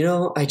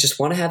 I just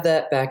want to have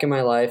that back in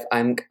my life.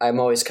 I'm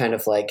always kind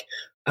of like,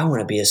 I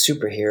want to be a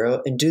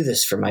superhero and do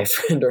this for my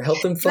friend or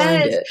help them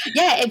find it.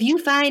 Yeah. If you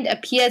find a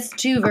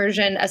PS2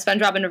 version of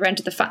SpongeBob and Revenge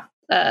of the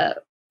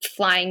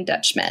Flying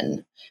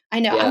Dutchman, I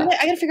know. Yeah.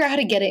 I got to figure out how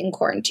to get it in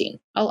quarantine.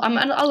 I'll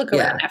look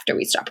around after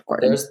we stop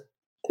recording.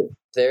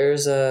 We're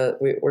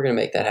going to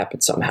make that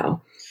happen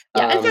somehow.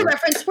 Yeah, and for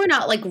reference, we're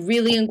not like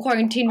really in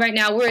quarantine right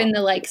now. We're in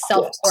the like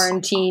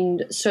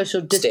self-quarantined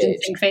social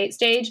distancing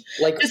stage.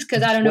 Like, just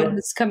because I don't know when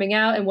this is coming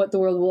out and what the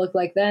world will look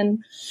like then.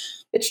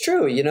 It's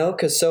true,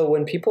 because so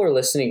when people are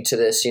listening to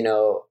this,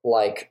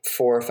 like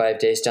 4 or 5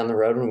 days down the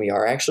road when we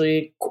are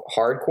actually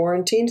hard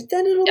quarantined,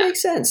 then it'll make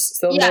sense.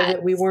 They'll know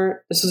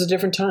that this is a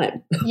different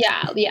time.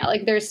 Yeah.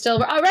 Like there's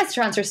still, our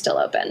restaurants are still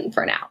open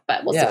for now,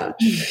 but we'll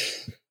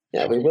see.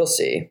 Yeah, we will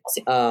see.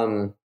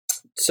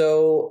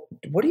 So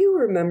what do you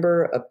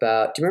remember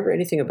about, do you remember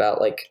anything about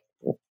like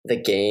the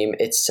game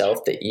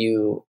itself that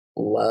you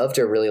loved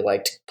or really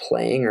liked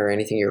playing, or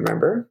anything you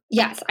remember?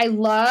 Yes, I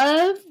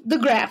love the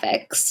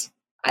graphics.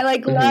 I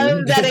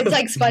love that it's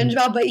like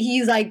SpongeBob, but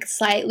he's like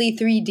slightly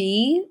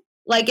 3D.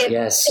 Like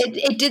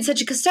it did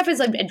because stuff is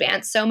like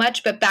advanced so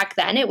much, but back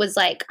then it was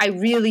like I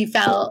really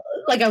felt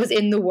like I was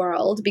in the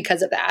world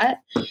because of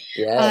that.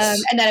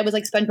 Yes. And that it was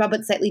like SpongeBob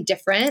but slightly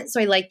different,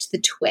 so I liked the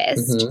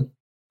twist. Mm-hmm.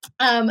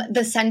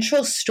 The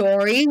central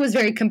story was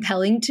very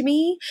compelling to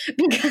me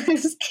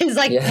because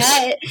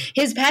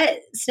his pet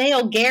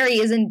snail Gary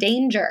is in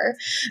danger,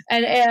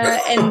 and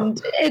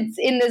it's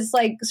in this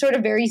like sort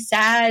of very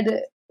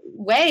sad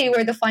way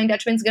where the Flying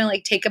Dutchman's gonna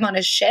like take him on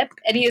a ship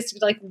and he has to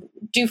like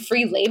do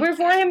free labor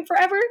for him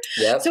forever.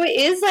 Yep. So it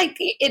is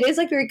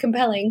like very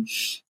compelling.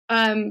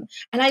 And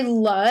I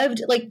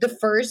loved like the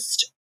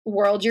first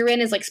world you're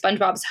in is like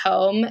SpongeBob's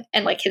home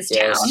and like his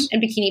town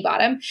and Bikini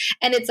Bottom,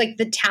 and it's like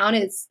the town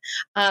is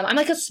I'm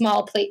like a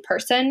small plate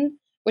person,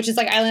 which is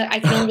like I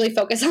can only really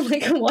focus on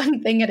like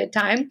one thing at a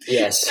time.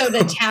 Yes. So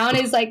the town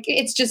is like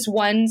it's just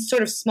one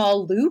sort of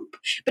small loop,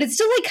 but it's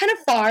still like kind of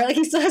far. Like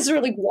he still has to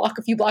really walk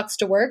a few blocks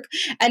to work,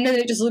 and then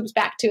it just loops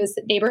back to his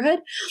neighborhood.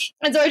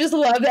 And so I just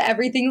love that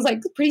everything's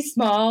like pretty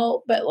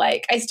small, but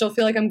like I still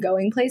feel like I'm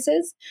going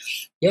places.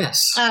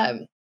 Yes.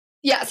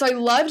 Yeah, so I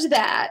loved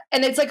that.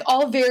 And it's like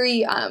all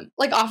very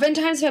like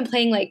oftentimes if I'm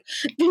playing like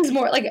things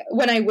more like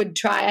when I would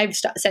try, I've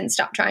since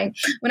stopped trying.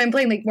 When I'm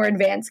playing like more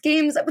advanced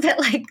games that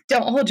like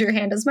don't hold your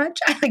hand as much,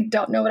 I like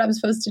don't know what I'm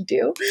supposed to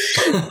do.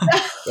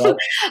 So,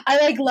 I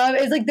like love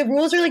it's like the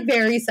rules are like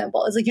very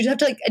simple. It's like you just have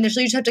to like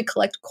initially you just have to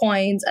collect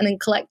coins and then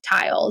collect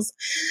tiles.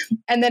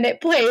 And then it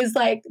plays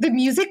like the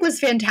music was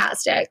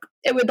fantastic.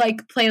 It would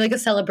like play like a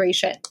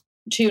celebration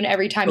tune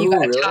every time you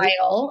got a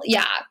tile.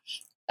 Yeah.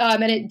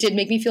 And it did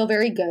make me feel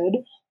very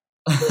good.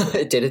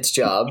 It did its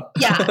job.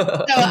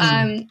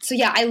 Yeah. So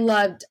yeah, I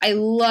loved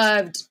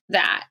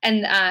that.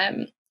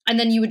 And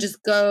then you would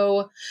just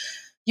go,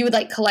 you would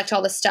like collect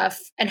all the stuff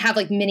and have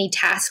like mini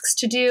tasks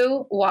to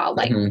do while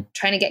like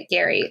trying to get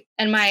Gary.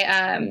 And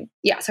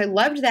so I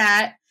loved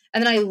that.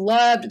 And then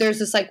there's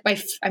this like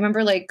I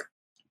remember like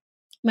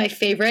my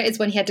favorite is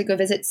when he had to go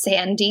visit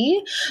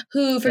Sandy,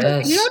 who, for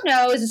if you don't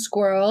know, is a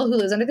squirrel who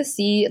lives under the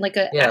sea and like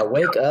a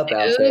wake up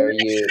out there,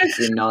 you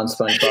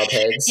non-SpongeBob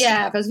heads.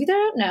 Yeah, for those of you that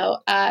don't know,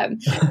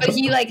 but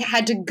he like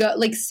had to go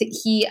like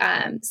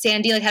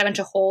Sandy like had a bunch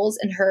of holes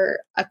in her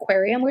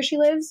aquarium where she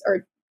lives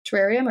or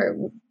terrarium or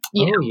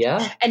you know,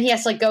 yeah, and he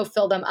has to like go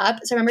fill them up.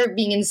 So I remember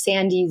being in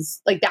Sandy's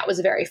like that was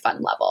a very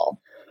fun level.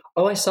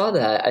 Oh, I saw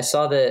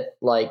that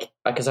like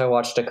because I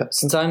watched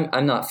since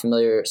I'm not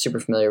super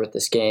familiar with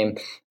this game,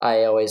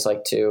 I always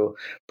like to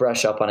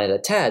brush up on it a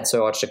tad. So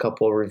I watched a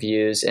couple of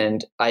reviews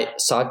and I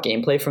saw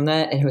gameplay from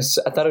that, and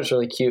I thought it was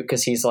really cute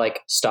because he's like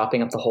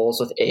stopping up the holes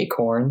with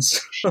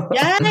acorns.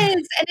 Yes,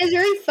 and it's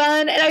very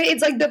fun, and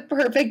it's like the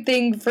perfect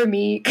thing for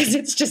me because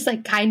it's just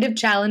like kind of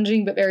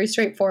challenging but very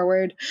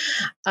straightforward.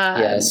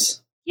 Yes.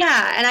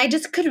 Yeah, and I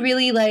just could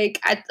really like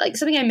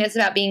something I miss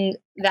about being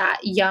that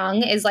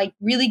young is like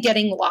really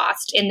getting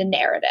lost in the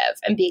narrative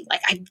and being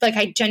like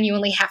I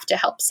genuinely have to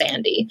help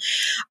Sandy.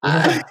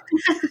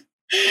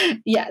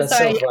 Yeah, that's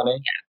so funny.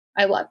 Yeah,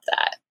 I love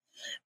that.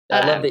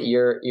 I love that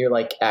you're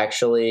like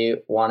actually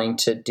wanting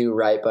to do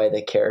right by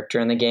the character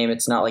in the game.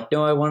 It's not like,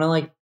 no, I want to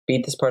like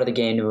beat this part of the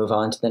game to move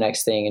on to the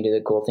next thing and do the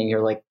cool thing.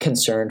 You're like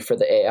concerned for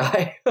the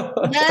AI.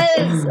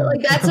 Yes,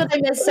 like that's what I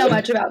miss so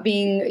much about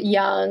being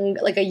young,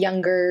 like a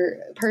younger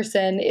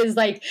person is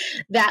like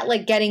that,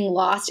 like getting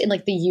lost in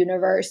like the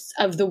universe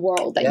of the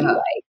world that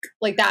you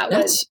like that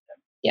was.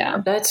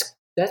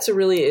 That's a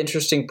really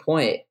interesting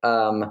point.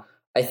 I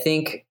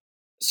think.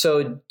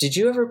 So did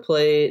you ever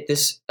play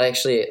this?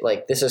 Actually,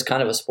 like this is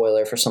kind of a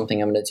spoiler for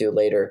something I'm going to do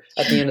later.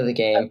 At the end of the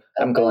game,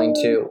 I'm going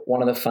to,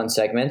 one of the fun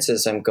segments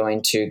is I'm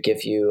going to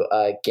give you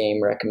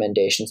game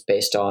recommendations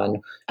based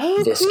on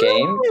this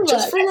game.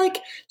 Just for like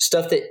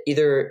stuff that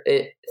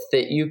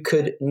that you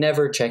could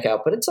never check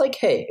out. But it's like,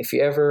 hey, if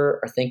you ever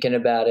are thinking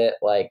about it,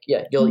 like,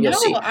 yeah, you'll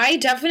see. I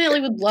definitely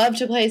would love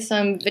to play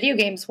some video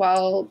games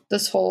while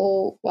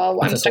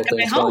I'm stuck at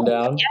my home.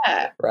 Down.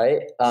 Yeah.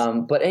 Right.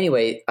 But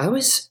anyway,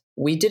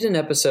 we did an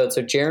episode.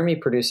 So Jeremy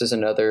produces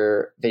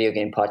another video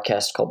game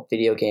podcast called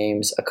Video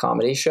Games, a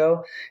Comedy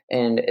Show.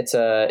 And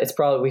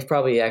we've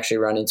probably actually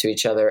run into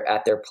each other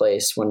at their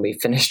place when we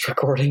finished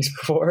recordings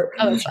before.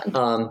 Oh, that's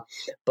fun.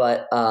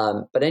 But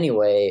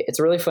anyway, it's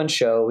a really fun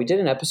show. We did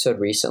an episode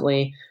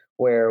recently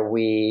where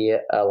we,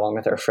 along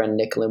with our friend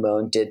Nick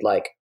Lumone, did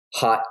like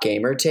hot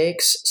gamer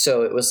takes.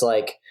 So it was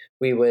like,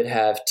 we would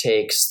have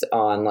takes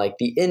on like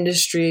the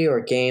industry or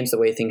games, the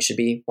way things should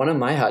be. One of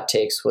my hot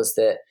takes was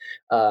that,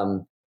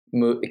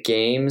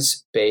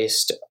 games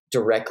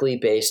directly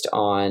based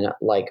on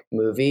like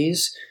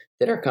movies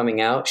that are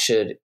coming out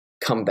should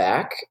come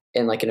back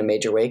in like in a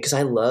major way, because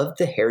I love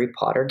the Harry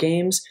Potter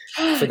games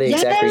for the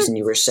exact reason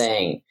you were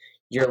saying.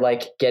 You're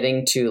like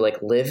getting to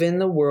like live in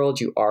the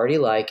world you already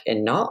like,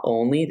 and not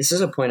only, this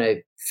is a point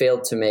I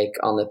failed to make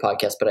on the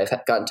podcast, but I've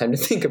gotten time to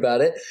think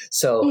about it.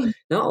 So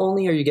not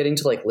only are you getting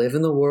to like live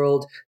in the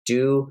world,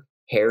 do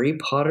Harry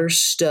Potter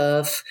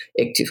stuff,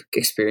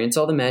 experience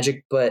all the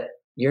magic, but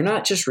you're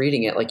not just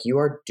reading it, like you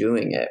are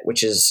doing it,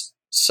 which is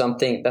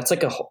something that's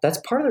like that's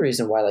part of the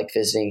reason why like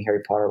visiting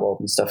Harry Potter World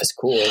and stuff is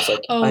cool. It's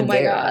like, oh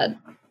my God.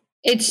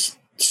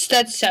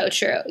 That's so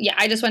true. Yeah.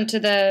 I just went to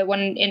the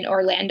one in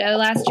Orlando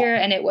last year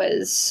and it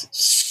was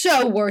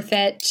so worth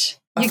it.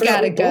 You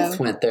gotta go. Both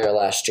went there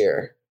last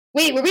year.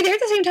 Wait, were we there at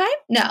the same time?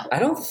 No. I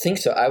don't think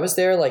so. I was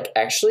there like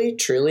actually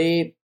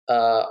truly,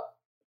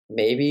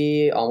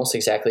 maybe almost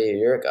exactly a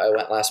year ago. I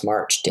went last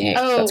March. Dang,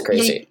 that's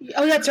crazy. Yeah.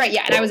 Oh, that's right.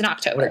 Yeah, and I was in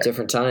October. What a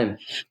different time.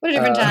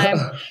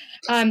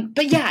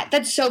 But yeah,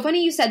 that's so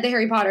funny you said the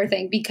Harry Potter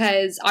thing,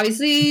 because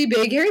obviously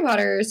big Harry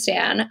Potter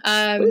stan.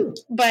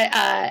 But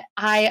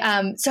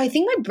so I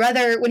think my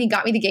brother, when he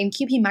got me the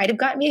GameCube, he might have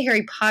gotten me a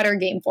Harry Potter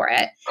game for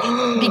it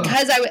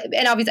because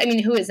and obviously, I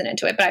mean, who isn't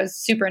into it? But I was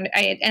super, and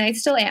I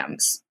still am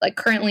like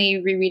currently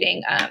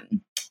rereading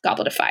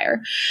Goblet of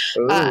Fire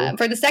Ooh.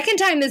 for the second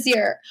time this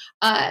year.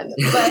 But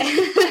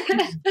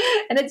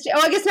and it's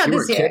I guess not You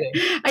this were year.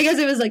 kidding. I guess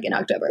it was like in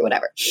October,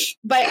 whatever.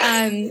 But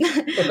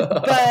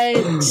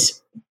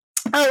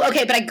oh,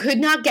 okay. But I could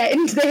not get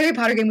into the Harry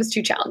Potter game. Was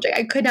too challenging.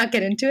 I could not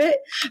get into it.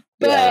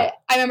 But Yeah.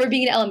 I remember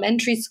being in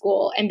elementary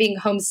school and being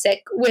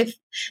homesick with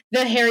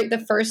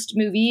the first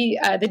movie,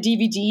 the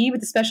DVD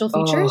with the special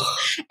features,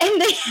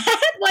 and they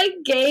had like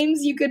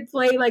games you could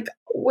play like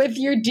with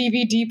your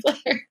DVD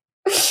player.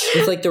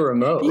 With like the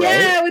remote,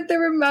 Yeah, right? with the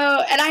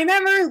remote. And I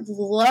remember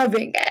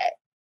loving it.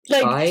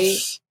 Like I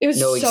it was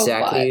know so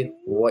exactly fun.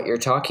 what you're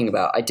talking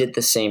about. I did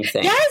the same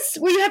thing. Yes,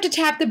 where you have to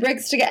tap the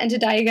bricks to get into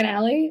Diagon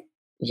Alley.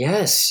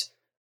 Yes.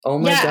 Oh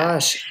my Yeah.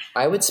 gosh.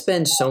 I would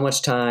spend so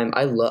much time.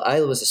 I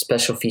was a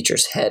special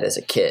features head as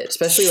a kid,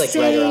 especially like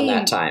right around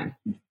that time.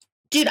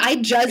 Dude,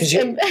 I'm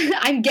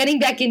getting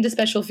back into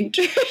special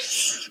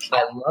features.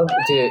 I love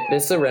it, dude.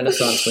 It's the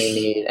renaissance we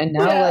need. And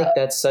now like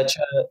that's such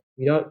a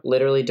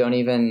don't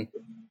even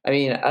I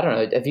mean, I don't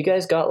know. Have you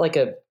guys got like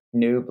a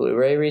new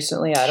Blu-ray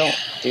recently? I don't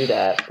do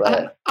that,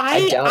 but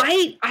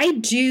I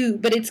do,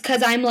 but it's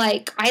because I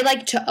like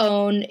to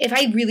own, if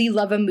I really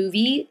love a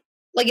movie,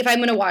 like if I'm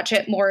going to watch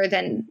it more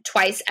than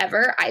twice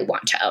ever, I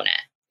want to own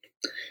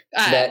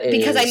it.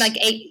 Because I'm like,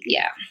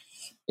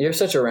 You're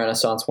such a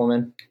renaissance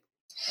woman.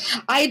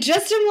 I'm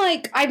just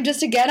like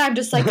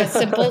a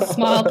simple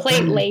small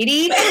plate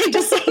lady. I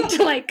just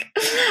like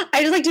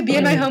to be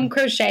in my home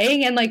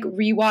crocheting and like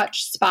rewatch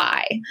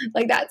Spy.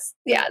 Like that's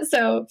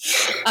So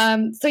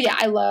yeah,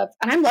 I love,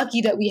 and I'm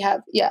lucky that we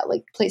have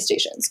like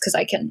PlayStations because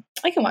I can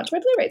watch my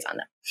Blu-rays on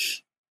them.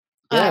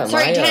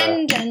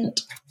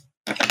 Tangent.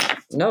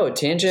 No,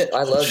 tangent.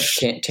 I love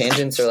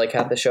tangents are like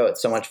half the show.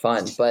 It's so much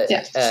fun. But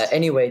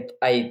anyway,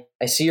 I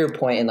see your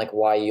point in like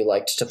why you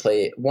liked to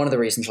play. One of the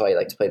reasons why you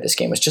liked to play this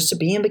game was just to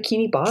be in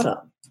Bikini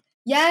Bottom.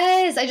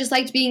 Yes, I just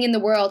liked being in the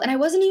world. And I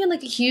wasn't even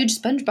like a huge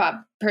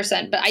SpongeBob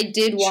person, but I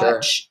did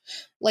watch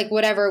like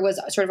whatever was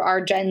sort of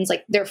our gen's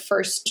like their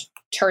first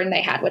turn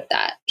they had with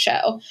that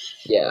show.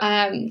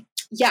 Yeah.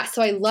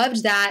 So I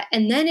loved that.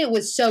 And then it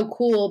was so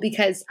cool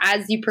because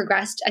as you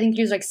progressed, I think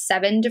there's like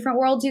 7 different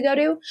worlds you go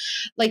to.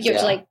 Like you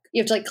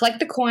have to collect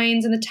the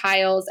coins and the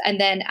tiles, and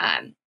then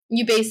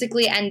you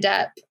basically end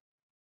up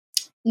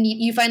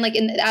you find like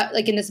in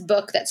this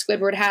book that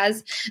Squidward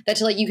has that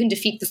you can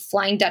defeat the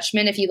Flying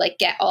Dutchman if you like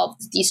get all of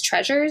these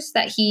treasures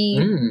that he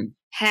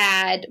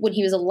had when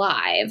he was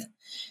alive.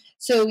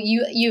 So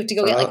you have to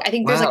go get like, I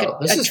think there's like a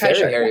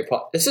treasure.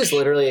 This is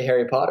literally a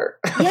Harry Potter.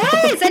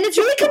 Yes, and it's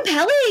really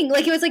compelling.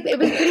 Like it was pretty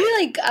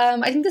like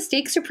I think the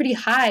stakes are pretty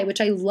high,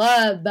 which I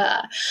love.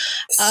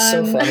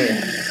 So funny.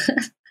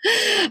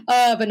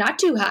 But not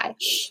too high.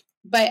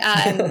 But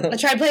I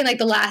tried playing like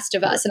The Last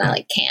of Us, and I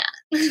like can't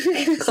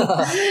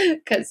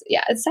because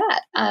it's sad.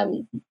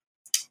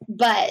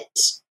 But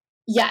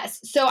yes,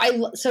 so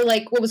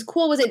like what was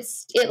cool was it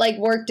like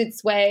worked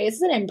its way.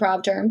 It's an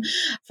improv term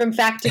from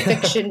fact to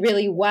fiction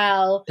really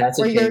well. That's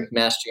a big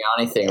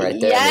Mastriani thing right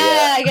there.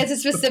 Yeah, I guess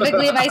it's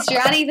specifically a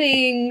Mastriani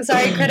thing.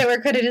 Sorry, credit where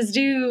credit is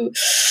due.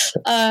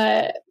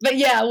 But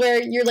yeah,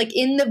 where you're like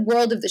in the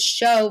world of the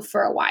show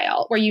for a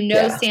while, where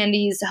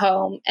Sandy's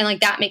home, and like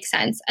that makes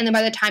sense. And then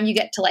by the time you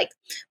get to like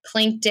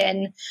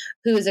Plankton,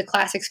 who is a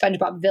classic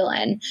SpongeBob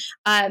villain,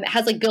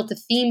 has like built a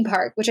theme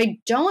park, which I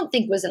don't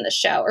think was in the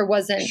show or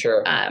wasn't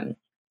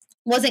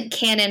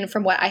canon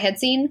from what I had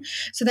seen.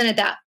 So then at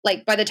that,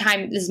 like by the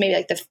time this is maybe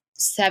like the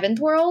 7th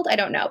world, I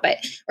don't know,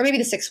 or maybe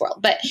the 6th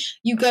world, but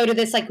you go to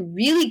this like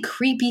really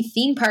creepy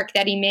theme park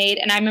that he made.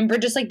 And I remember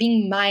just like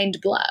being mind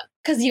blown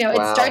because,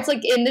 it starts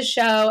like in the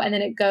show and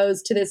then it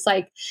goes to this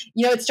like,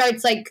 it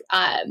starts like,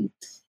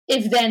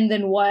 if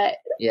then what?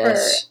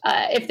 Yes.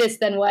 If this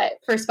then what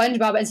for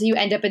SpongeBob, and so you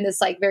end up in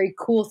this like very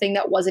cool thing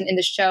that wasn't in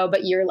the show,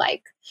 but you're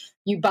like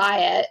you buy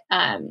it.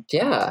 And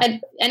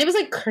it was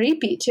like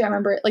creepy too. I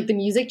remember like the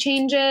music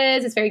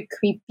changes; it's very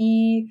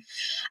creepy,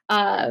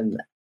 and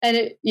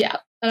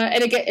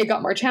it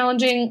got more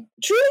challenging.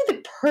 Truly,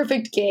 the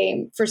perfect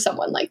game for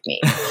someone like me.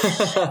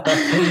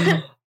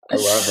 I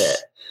love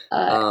it.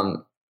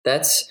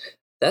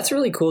 That's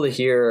really cool to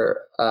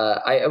hear.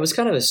 I was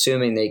kind of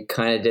assuming they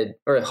kind of did,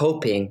 or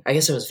hoping, I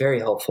guess it was very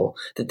hopeful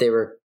that they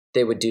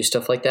would do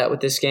stuff like that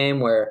with this game,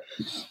 where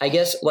I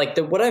guess like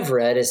what I've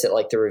read is that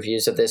like the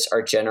reviews of this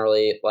are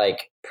generally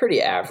like pretty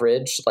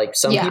average. Like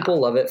some people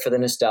love it for the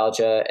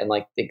nostalgia and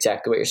like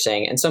exactly what you're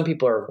saying. And some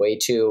people are way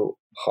too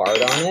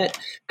hard on it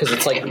because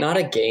it's like not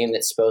a game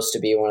that's supposed to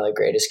be one of the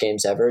greatest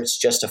games ever. It's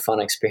just a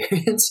fun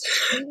experience.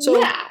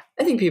 So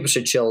I think people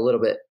should chill a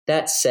little bit.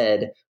 That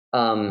said,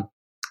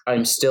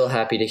 I'm still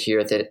happy to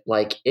hear that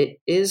like it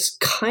is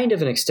kind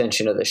of an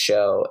extension of the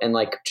show and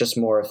like just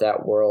more of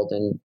that world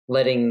and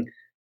letting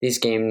these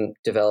game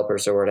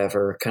developers or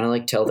whatever kind of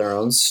like tell their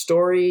own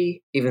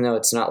story, even though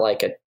it's not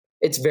like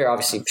it's very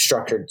obviously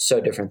structured so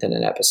different than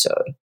an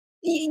episode.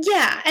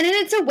 Yeah. And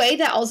it's a way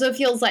that also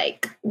feels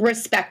like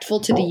respectful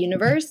to the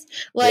universe.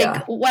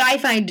 Like what I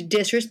find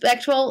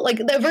disrespectful, like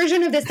the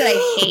version of this that I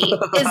hate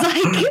is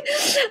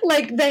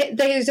like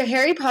there's a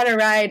Harry Potter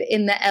ride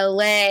in the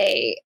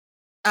LA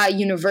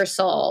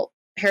Universal.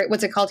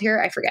 What's it called here?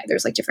 I forget.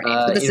 There's like different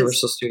names. But this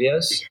Universal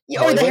Studios?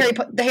 Or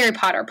the Harry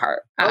Potter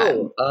part.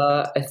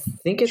 I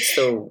think it's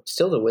still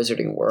the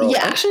Wizarding World.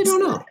 Yeah. Actually, I don't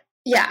know.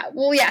 Yeah.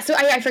 Well, yeah. So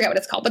I forget what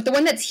it's called, but the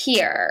one that's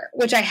here,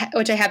 which I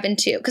have been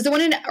to, because the one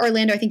in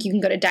Orlando, I think you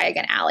can go to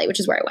Diagon Alley, which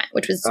is where I went,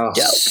 which was dope.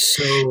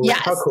 So yes.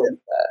 How cool is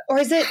that? Or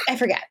is it? I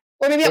forget.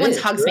 Or maybe that one's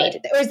Hogsmeade.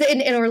 Right. Or is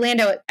it in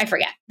Orlando? I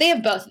forget. They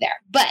have both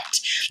there. But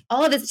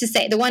all of this to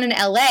say, the one in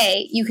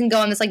LA, you can go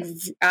on this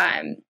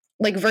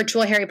like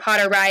virtual Harry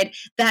Potter ride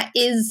that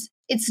is.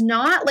 It's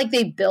not like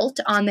they built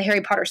on the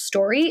Harry Potter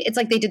story. It's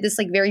like they did this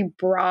like very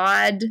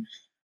broad,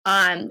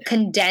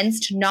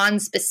 condensed,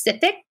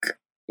 non-specific.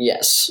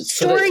 Yes.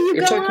 Story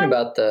you're talking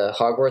about the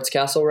Hogwarts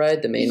Castle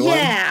ride, the main one?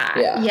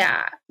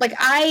 Yeah. Like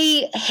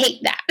I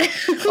hate that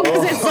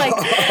because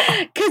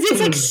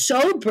it's like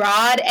so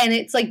broad and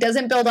it's like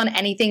doesn't build on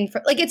anything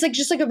it's like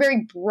just like a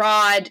very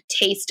broad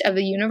taste of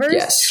the universe.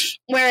 Yes.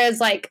 Whereas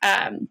like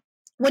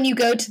when you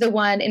go to the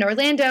one in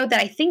Orlando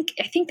that I think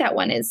that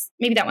one is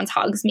maybe that one's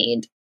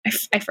Hogsmeade.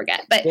 I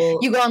forget, but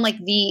you go on like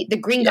the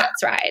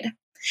Gringotts ride.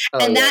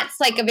 And that's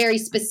like a very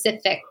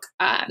specific,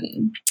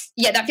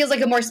 that feels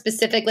like a more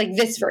specific, like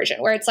this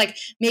version where it's like,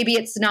 maybe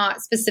it's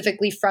not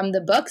specifically from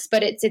the books,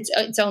 but it's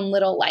its own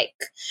little like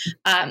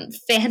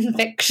fan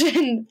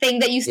fiction thing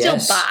that you still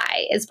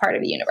buy as part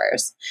of the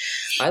universe.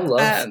 I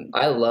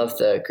love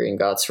the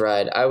Gringotts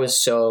ride. I was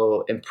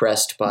so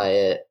impressed by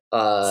it.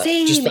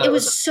 Same. It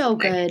was so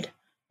good.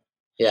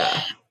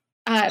 Yeah.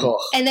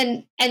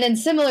 And then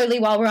similarly,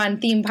 while we're on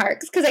theme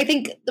parks, because I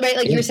think, right,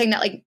 like you were saying that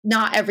like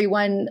not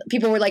everyone,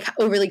 people were like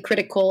overly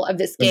critical of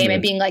this game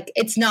and being like,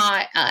 it's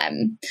not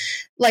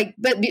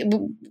but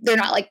they're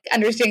not like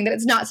understanding that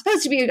it's not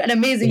supposed to be an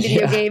amazing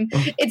video game.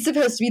 It's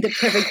supposed to be the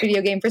perfect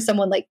video game for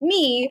someone like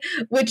me,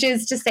 which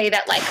is to say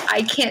that like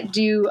I can't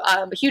do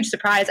a huge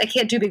surprise. I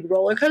can't do big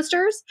roller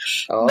coasters,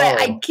 but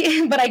I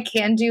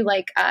can do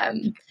like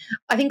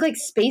I think like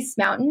Space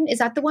Mountain. Is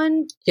that the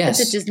one? Yes.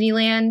 It's at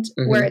Disneyland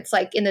where it's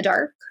like in the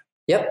dark.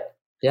 Yep.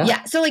 Yeah.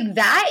 Yeah. So like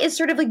that is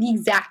sort of like the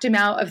exact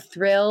amount of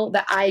thrill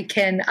that I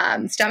can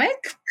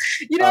stomach.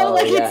 You know,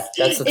 that's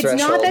the threshold.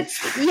 Not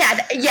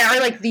that or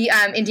like the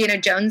Indiana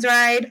Jones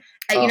ride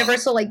at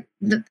Universal, like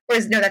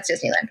that's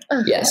Disneyland.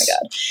 Oh, yes. Oh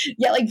my god.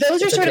 Yeah, like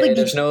those are sort of like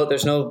there's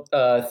no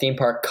theme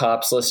park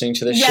cops listening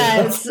to the show.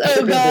 Yes.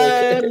 Oh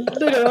god.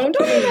 Don't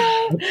do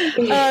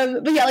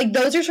that. But yeah, like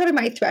those are sort of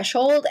my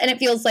threshold, and it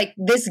feels like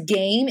this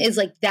game is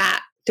like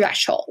that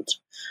threshold.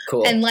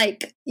 Cool. And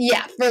like,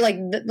 for like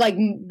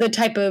the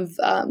type of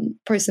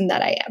person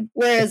that I am.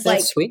 Whereas it's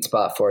that sweet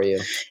spot for you.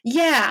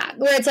 Yeah.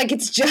 Where it's like,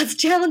 it's just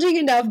challenging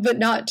enough, but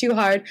not too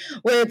hard.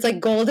 Where it's like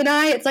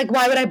GoldenEye, it's like,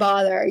 why would I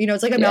bother? You know,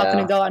 it's like, I'm not going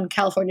to go on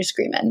California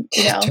Screamin',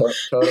 you know?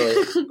 Totally.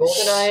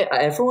 GoldenEye,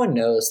 everyone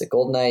knows that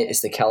GoldenEye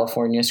is the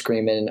California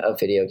Screamin' of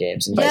video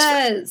games. And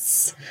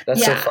yes.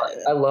 That's so fun.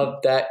 I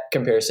love that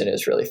comparison.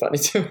 It's really funny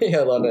to me.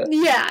 I love it.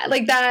 Yeah.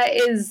 Like that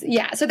is,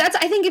 So that's,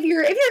 I think if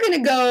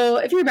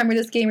you remember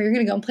this game or you're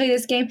going to go and play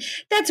this game,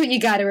 that's what you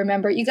got to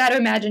remember. You got to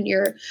imagine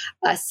you're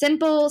a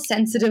simple,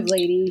 sensitive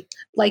lady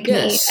like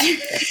me.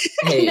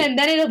 Hey, and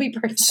then it'll be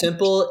perfect.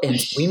 Simple, and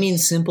we mean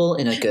simple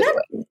in a good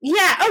way.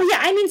 Yeah. Oh, yeah.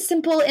 I mean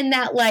simple in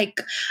that,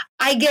 like,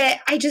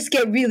 I just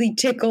get really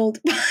tickled.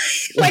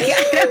 Like,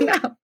 I don't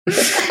know.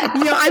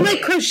 You know, I'm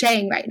like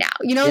crocheting right now.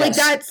 You know, like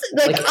that's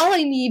like all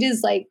I need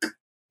is like,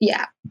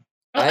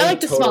 I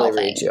like the small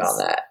things. You on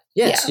that.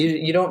 Yes,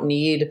 you don't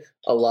need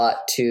a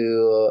lot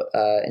to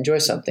enjoy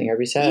something or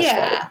be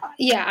satisfied.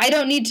 Yeah. I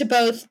don't need to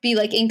both be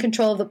like in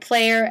control of the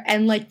player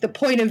and like the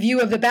point of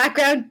view of the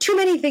background. Too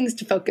many things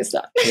to focus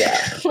on. Yeah,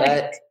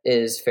 that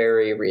is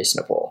very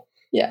reasonable.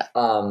 Yeah.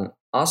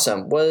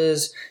 Awesome.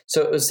 Did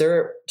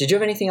you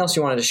have anything else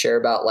you wanted to share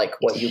about like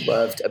what you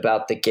loved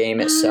about the game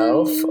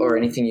itself or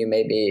anything you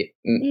maybe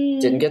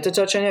didn't get to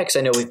touch on yet? Because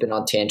I know we've been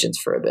on tangents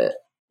for a bit.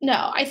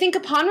 No, I think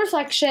upon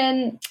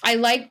reflection, I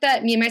liked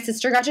that me and my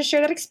sister got to share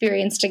that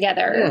experience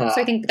together. Yeah.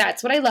 So I think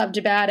that's what I loved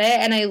about it.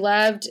 And I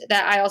loved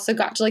that I also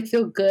got to like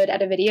feel good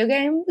at a video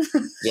game.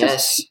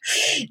 Yes.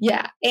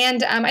 Yeah.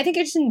 And I think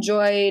I just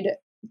enjoyed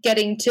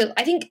getting to,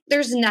 I think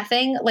there's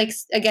nothing like,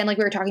 again, like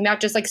we were talking about,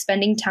 just like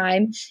spending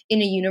time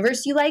in a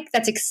universe you like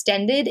that's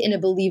extended in a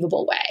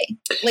believable way.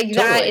 Like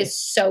that is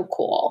so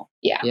cool.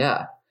 Yeah.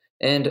 Yeah.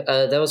 And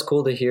that was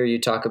cool to hear you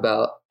talk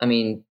about. I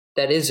mean,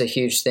 that is a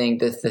huge thing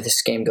that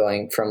this game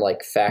going from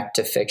like fact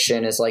to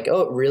fiction is like,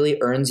 it really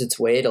earns its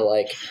way to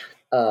like,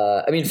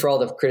 I mean, for all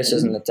the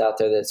criticism that's out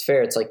there that's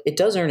fair, it's like, it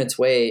does earn its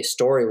way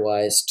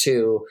story-wise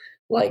to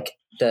like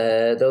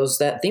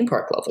that theme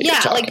park level.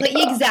 Yeah, like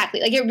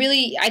exactly. Like it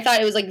really, I thought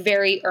it was like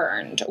very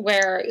earned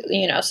where,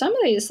 you know, some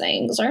of these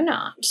things are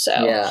not. So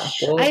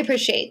I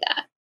appreciate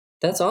that.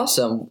 That's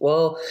awesome.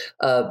 Well,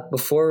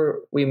 before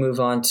we move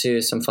on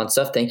to some fun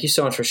stuff, thank you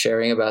so much for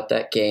sharing about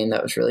that game.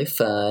 That was really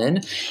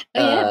fun.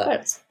 Of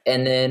course.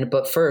 And then,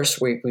 but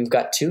first, we've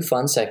got two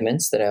fun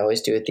segments that I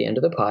always do at the end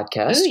of the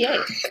podcast.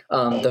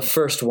 Oh, yay. The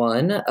first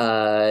one,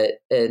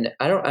 and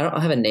I don't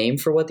have a name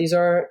for what these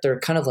are. They're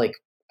kind of like,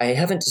 I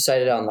haven't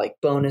decided on like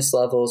bonus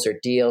levels or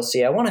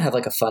DLC. I want to have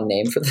like a fun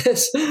name for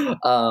this.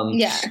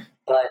 Yeah.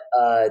 But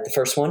the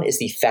first one is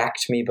the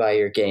Fact Me by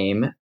Your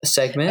Game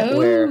segment,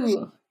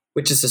 Oh.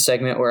 which is a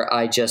segment where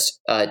I just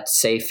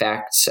say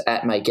facts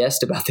at my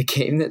guest about the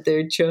game that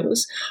they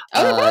chose.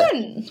 Oh,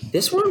 fun.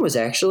 This one was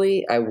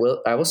actually, I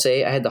will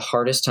say, I had the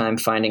hardest time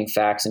finding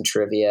facts and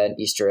trivia and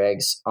Easter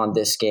eggs on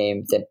this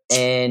game than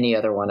any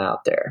other one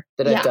out there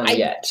that I've done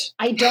yet.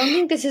 I don't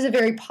think this is a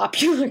very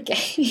popular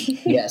game.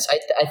 Yes,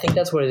 I think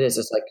that's what it is.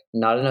 It's like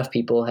not enough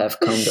people have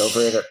combed over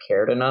it or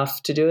cared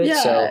enough to do it.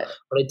 Yeah. So,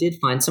 but I did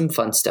find some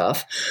fun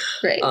stuff.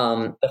 Great.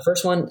 The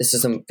first one, this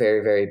is a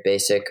very, very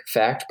basic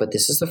fact, but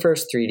this is the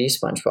first 3D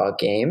SpongeBob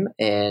game,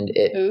 and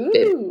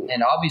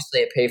and obviously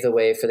it paved the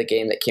way for the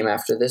game that came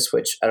after this,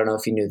 which I don't know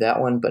if you knew that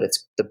one, but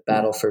it's the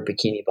Battle for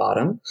Bikini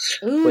Bottom.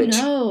 Ooh,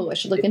 no, I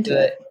should look into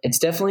it. It's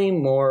definitely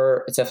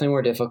more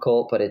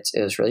difficult, but it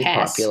was really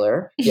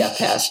popular. Yeah,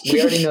 pass.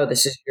 We already know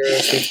this is your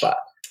sweet spot.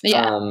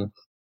 Yeah.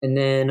 And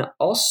then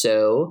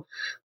also,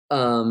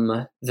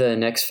 the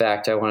next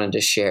fact I wanted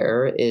to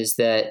share is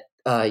that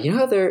you know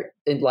how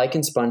like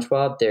in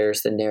SpongeBob,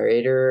 there's the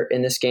narrator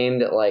in this game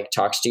that like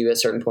talks to you at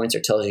certain points or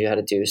tells you how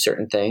to do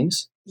certain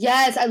things.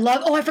 Yes,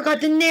 I forgot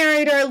the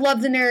narrator. I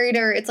love the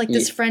narrator. It's like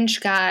this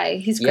French guy.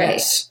 He's great.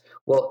 Yes.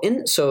 Well,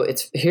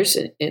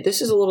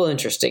 this is a little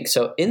interesting.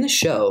 So in the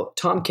show,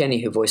 Tom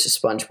Kenny, who voices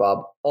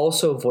SpongeBob,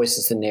 also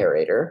voices the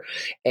narrator,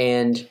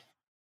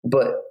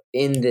 but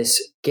in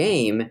this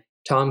game,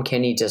 Tom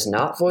Kenny does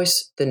not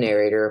voice the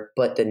narrator,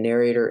 but the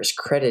narrator is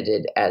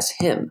credited as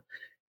him,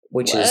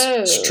 which is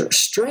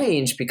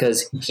strange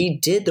because he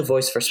did the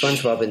voice for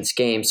SpongeBob in this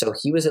game, so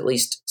he was at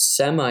least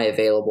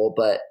semi-available,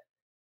 but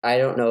I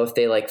don't know if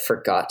they like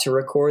forgot to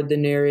record the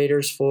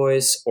narrator's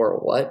voice or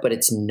what, but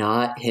it's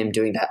not him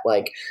doing that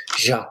like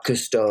Jacques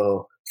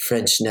Cousteau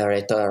French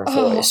narrator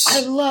voice. I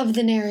love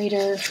the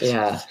narrator.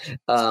 Yeah.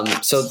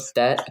 So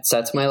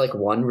that's my like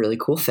one really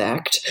cool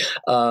fact.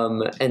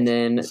 And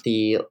then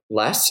the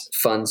last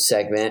fun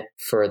segment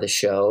for the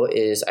show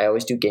is I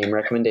always do game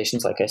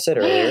recommendations, like I said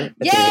earlier at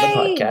the end of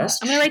the podcast.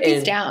 I'm gonna write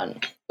these down.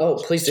 Oh,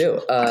 please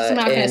do. I'm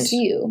not going to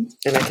see you.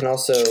 And I can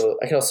also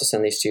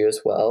send these to you as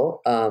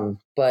well.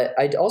 But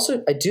I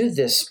do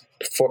this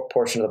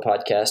portion of the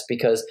podcast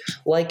because,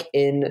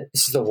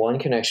 this is the one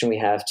connection we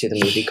have to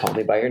the movie Call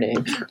Me by Your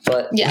Name.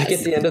 But like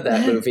at the end of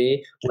that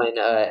movie, when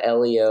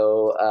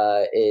Elio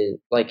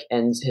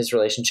ends his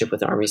relationship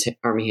with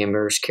Armie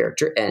Hammer's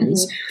character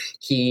ends,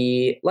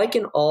 he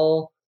in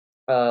all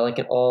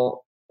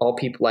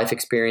people life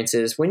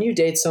experiences, when you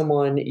date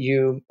someone,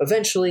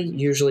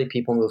 usually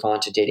people move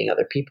on to dating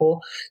other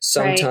people.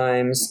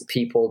 Sometimes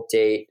people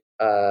date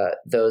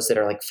those that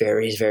are like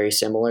very, very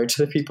similar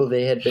to the people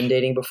they had been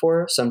dating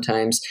before.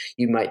 Sometimes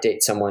you might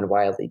date someone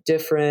wildly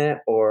different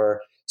or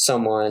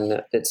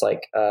someone that's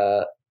like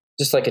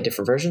just like a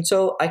different version.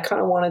 So I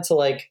kind of wanted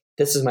to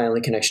this is my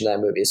only connection to that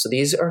movie. So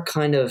these are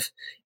kind of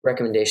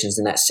recommendations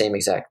in that same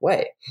exact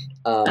way.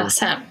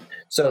 Awesome.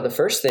 So the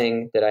first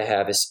thing that I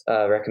have is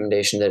a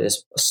recommendation that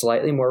is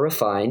slightly more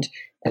refined,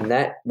 and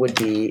that would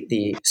be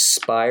the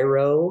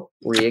Spyro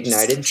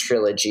Reignited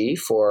Trilogy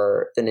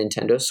for the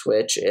Nintendo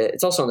Switch.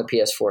 It's also on the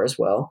PS4 as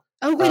well.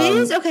 Oh, it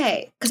is?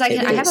 Okay. Because I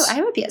have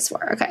a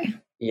PS4. Okay.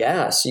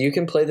 Yeah, so you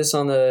can play this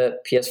on the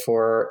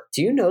PS4.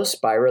 Do you know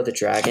Spyro the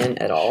Dragon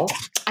at all?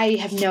 I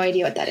have no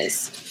idea what that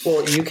is.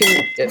 Well, you can.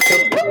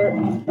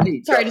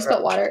 Sorry, I just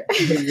spilled water.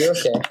 You're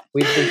okay.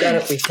 We've got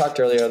it. We've talked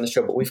earlier on the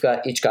show, but we've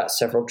each got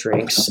several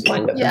drinks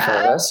lined up in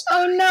front of us.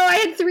 Oh no, I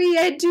had 3.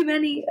 I had too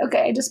many.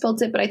 Okay, I just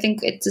spilled it, but I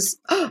think it just.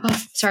 Oh,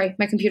 sorry,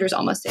 my computer's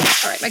almost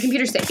safe. All right, my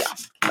computer's safe, y'all.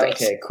 Great.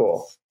 Okay,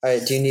 cool. All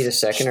right, do you need a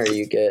second or are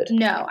you good?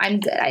 No, I'm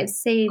good. I've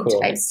saved.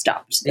 Cool. I've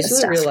stopped. These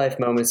are the real life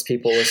moments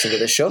people listen to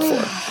the show for.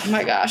 Oh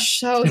my gosh,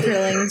 so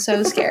thrilling,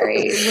 so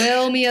scary.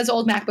 Will Mia's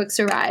old MacBook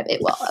survive?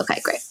 It will.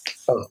 Okay, great.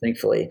 Oh,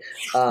 thankfully.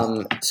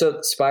 So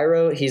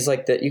Spyro, he's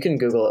you can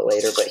Google it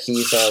later, but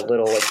he's a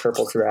little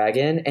purple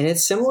dragon. And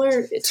it's similar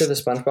to the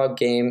SpongeBob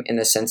game in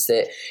the sense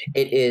that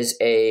it is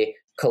a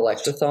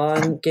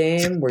collectathon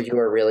game where you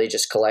are really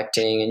just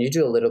collecting and you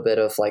do a little bit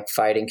of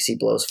fighting because he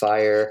blows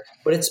fire,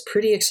 but it's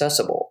pretty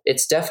accessible.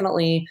 It's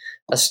definitely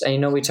I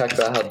know we talked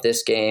about how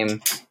this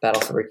game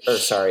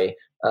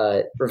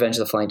Revenge of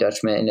the Flying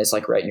Dutchman is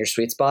right in your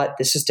sweet spot.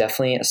 This is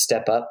definitely a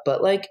step up,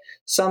 but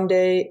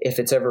someday if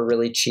it's ever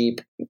really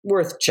cheap,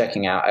 worth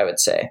checking out, I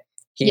would say.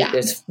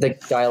 The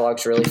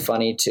dialogue's really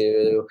funny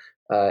too.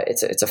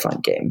 It's a fun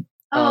game.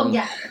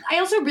 Yeah. I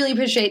also really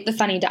appreciate the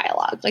funny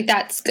dialogue.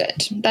 That's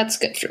good. That's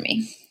good for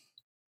me.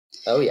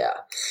 Oh yeah.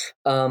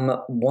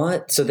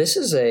 So this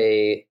is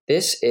a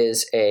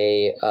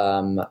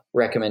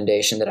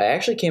recommendation that I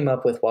actually came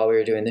up with while we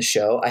were doing the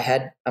show.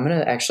 I'm going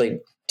to actually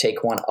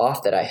take one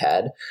off that I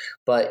had,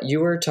 but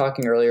you were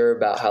talking earlier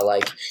about how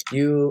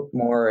you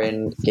more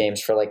in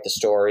games for the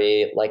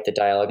story, the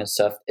dialogue and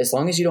stuff. As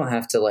long as you don't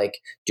have to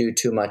do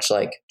too much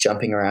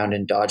jumping around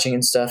and dodging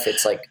and stuff,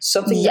 it's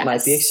something that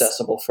might be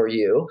accessible for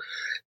you.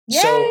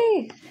 Yay!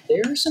 So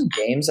there are some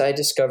games I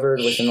discovered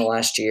within the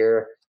last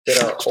year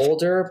that are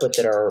older, but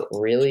that are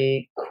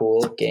really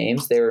cool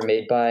games. They were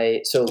made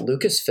by, so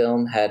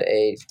Lucasfilm had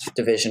a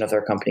division of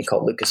their company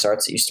called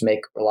LucasArts that used to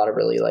make a lot of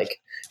really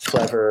like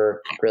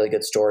clever, really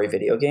good story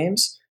video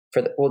games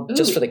for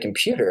just for the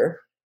computer.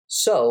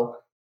 So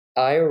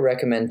I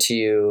recommend to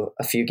you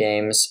a few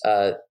games.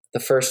 The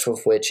first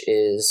of which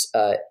is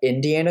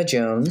Indiana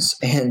Jones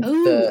and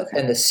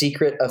the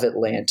Secret of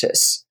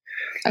Atlantis.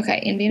 Okay,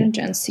 Indiana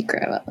Jones: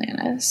 Secret of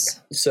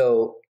Atlantis.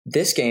 So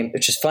this game,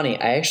 which is funny,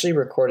 I actually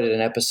recorded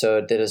an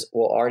episode that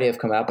will already have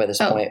come out by this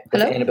point.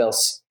 With hello? Annabelle.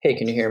 Hey,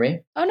 can you hear me?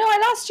 Oh no, I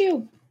lost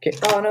you. Okay.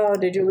 Oh no,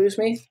 did you lose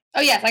me?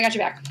 Oh yes, I got you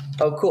back.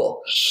 Oh,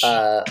 cool.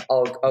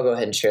 I'll go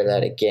ahead and share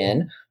that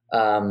again.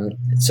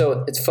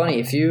 So it's funny,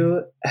 if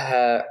you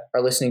are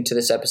listening to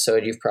this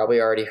episode, you've probably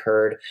already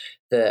heard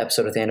the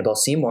episode with Annabelle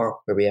Seymour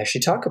where we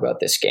actually talk about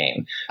this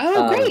game.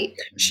 Oh, great.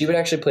 She would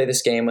actually play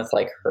this game with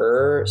like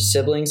her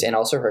siblings and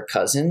also her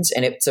cousins.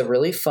 And it's a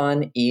really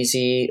fun,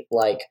 easy,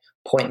 like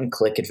point and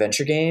click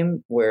adventure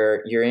game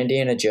where you're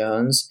Indiana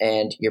Jones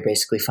and you're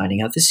basically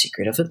finding out the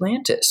secret of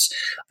Atlantis.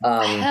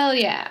 Hell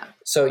yeah.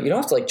 So you don't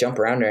have to like jump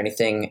around or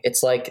anything.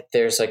 It's like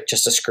there's like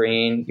just a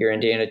screen. You're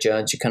Indiana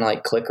Jones. You kind of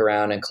like click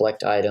around and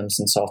collect items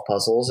and solve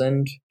puzzles.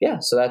 And yeah,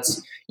 so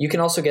you can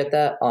also get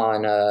that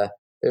on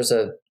there's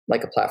a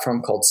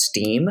platform called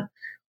Steam,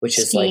 which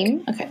is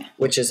you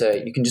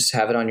can just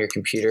have it on your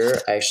computer.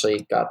 I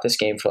actually got this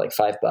game for like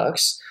 $5.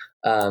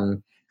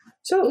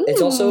 So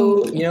it's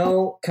also,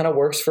 kind of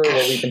works for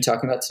what we've been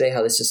talking about today,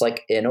 how this is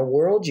like in a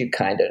world you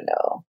kind of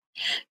know.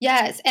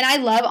 Yes. And I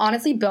love,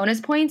 honestly,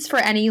 bonus points for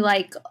any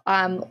like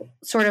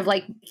sort of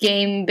like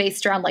game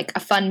based around like a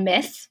fun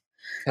myth.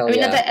 Hell I mean,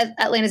 yeah. not that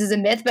Atlantis is a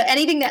myth, but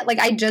anything that like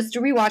I just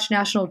rewatched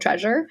National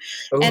Treasure,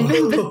 and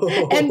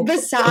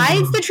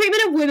besides the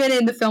treatment of women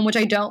in the film, which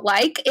I don't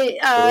like,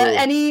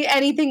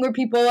 anything where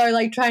people are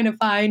like trying to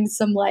find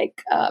some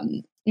like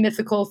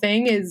mythical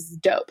thing is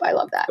dope. I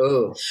love that.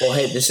 Oh, well,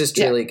 hey, this is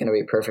truly going to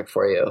be perfect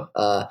for you.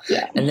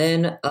 And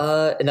then,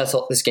 and that's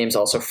all. This game's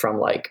also from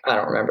like, I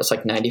don't remember. It's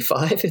like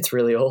 95. It's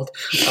really old.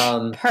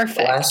 Perfect.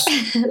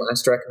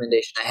 Last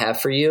recommendation I have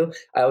for you.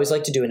 I always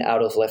like to do an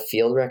out of left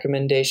field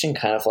recommendation,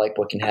 kind of like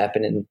what can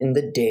happen in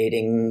the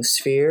dating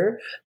sphere.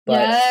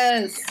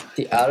 But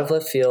the out of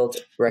left field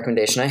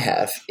recommendation I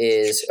have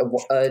is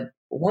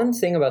one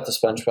thing about the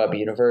SpongeBob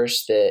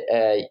universe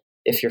that,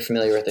 if you're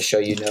familiar with the show,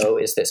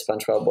 is that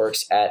SpongeBob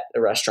works at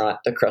the restaurant,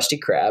 the Krusty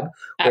Krab,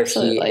 where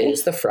he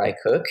is the fry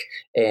cook,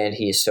 and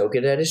he is so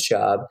good at his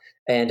job.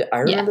 And I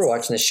remember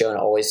watching the show and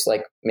always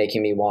like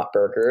making me want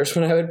burgers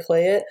when I would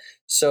play it.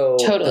 So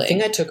the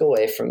thing I took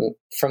away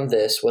from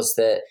this was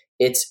that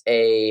it's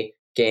a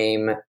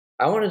game.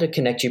 I wanted to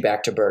connect you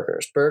back to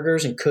burgers.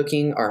 Burgers and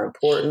cooking are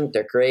important.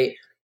 They're great.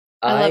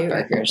 I love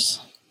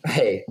burgers.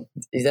 Hey,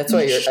 that's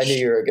why I knew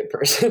you were a good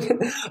person.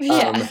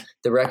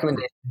 The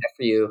recommendation I have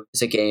for you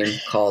is a game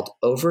called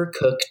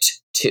Overcooked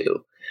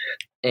 2.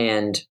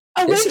 And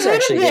this is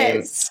actually a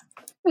game.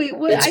 Wait,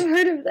 what? I've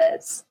heard of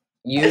this.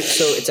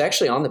 So it's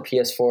actually on the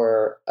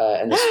PS4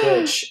 and the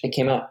Switch. It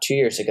came out 2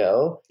 years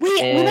ago.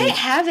 Wait, we might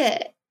have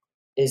it.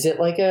 Is it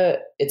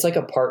it's like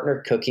a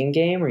partner cooking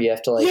game where you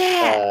have to like,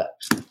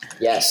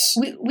 yes.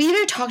 We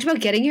either talked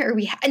about getting it or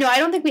no, I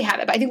don't think we have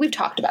it, but I think we've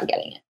talked about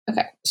getting it.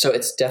 Okay. So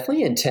it's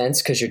definitely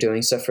intense because you're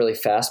doing stuff really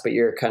fast, but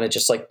you're kind of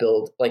just like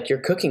you're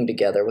cooking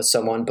together with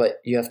someone, but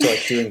you have to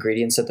like do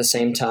ingredients at the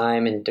same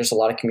time. And there's a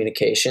lot of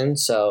communication.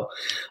 So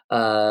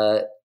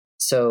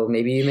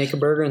maybe you make a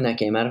burger in that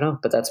game. I don't know,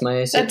 but that's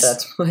my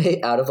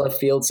out of left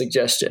field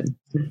suggestion.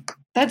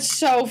 That's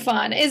so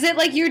fun. Is it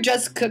like you're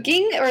just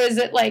cooking, or is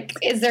there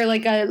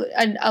like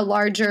a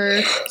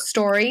larger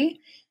story?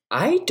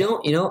 I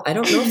don't know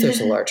if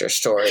there's a larger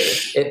story.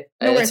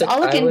 No worries, I'll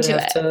look into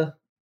it. Definitely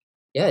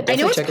I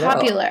know check it's it out.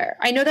 popular.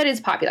 I know that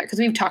it's popular because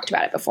we've talked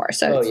about it before.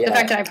 So the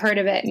fact that I've heard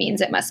of it means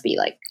it must be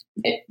like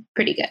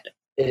pretty good.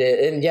 It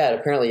is, and it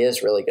apparently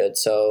is really good.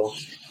 So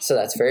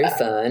that's very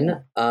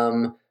fun.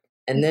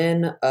 And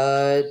then,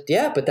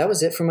 but that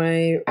was it for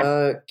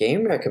my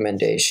game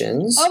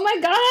recommendations. Oh my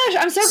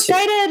gosh, I'm so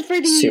excited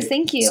for these.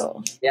 Thank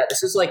you. Yeah,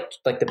 this is like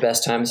the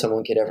best time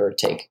someone could ever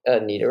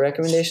need a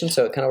recommendation.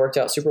 So it kind of worked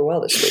out super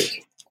well this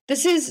week.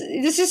 This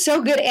is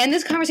so good, and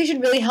this conversation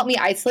really helped me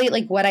isolate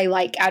like what I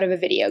like out of a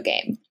video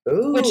game,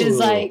 which is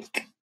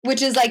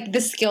like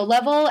the skill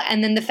level,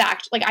 and then the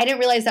fact like I didn't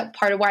realize that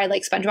part of why I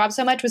like SpongeBob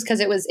so much was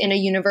because it was in a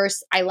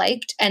universe I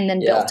liked and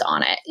then built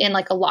on it in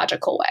like a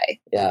logical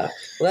way. Yeah,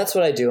 well, that's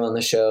what I do on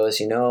the show.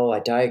 Is I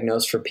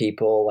diagnose for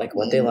people like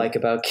what they like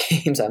about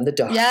games. I'm the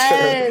doctor.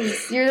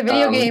 Yes, you're the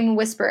video game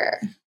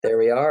whisperer. There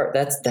we are.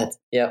 That's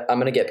yeah. I'm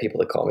gonna get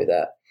people to call me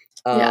that.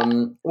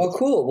 Well,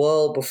 cool.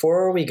 Well,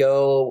 before we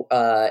go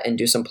and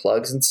do some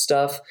plugs and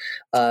stuff,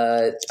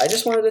 I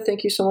just wanted to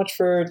thank you so much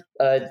for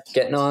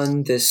getting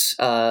on this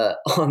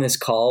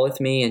call with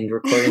me and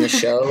recording the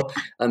show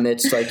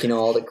amidst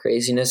all the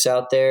craziness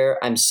out there.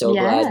 I'm so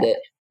glad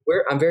that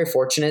I'm very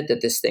fortunate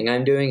that this thing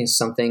I'm doing is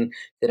something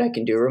that I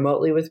can do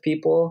remotely with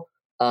people.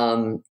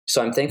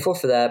 So I'm thankful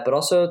for that, but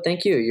also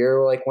thank you.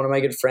 You're like one of my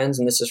good friends,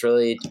 and this is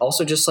really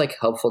also just like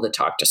helpful to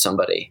talk to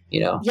somebody, you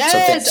know?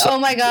 Yes. Oh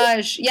my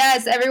gosh.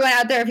 Yes. Everyone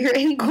out there, if you're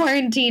in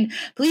quarantine,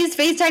 please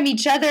FaceTime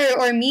each other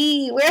or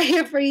me. We're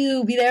here for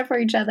you. Be there for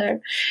each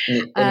other.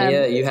 And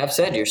Mia, you have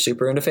said you're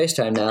super into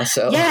FaceTime now.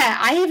 So yeah,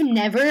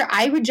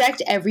 I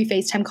reject every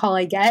FaceTime call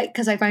I get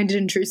because I find it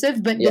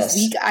intrusive. But this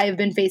week I have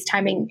been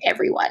FaceTiming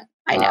everyone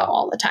I know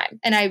all the time.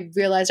 And I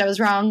realized I was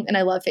wrong, and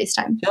I love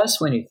FaceTime. Just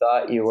when you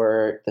thought you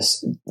were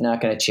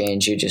not going to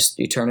change,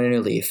 you turn a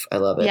new leaf. I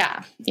love it.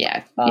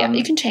 Yeah.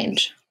 You can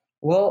change.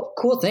 Well,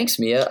 cool. Thanks,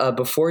 Mia.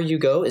 Before you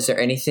go, is there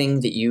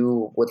anything that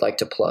you would like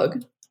to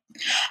plug?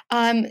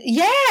 You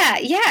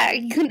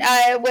can,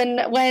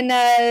 when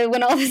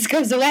all this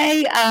goes away,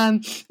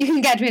 you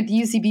can catch me at the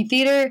UCB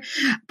Theater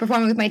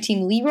performing with my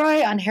team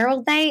Leroy on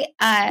Herald Night.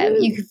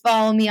 You can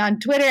follow me on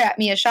Twitter at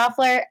Mia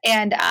Schaffler,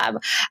 and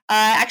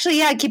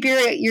keep your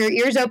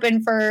ears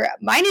open for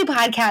my new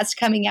podcast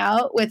coming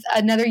out with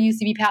another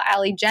UCB pal,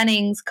 Allie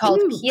Jennings,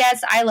 called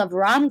P.S. I Love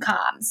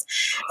Rom-Coms.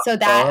 So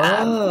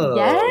that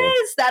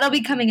yes, that'll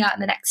be coming out in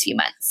the next few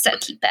months. So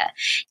keep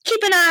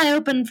an eye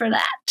open for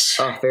that.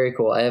 Oh, very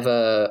cool.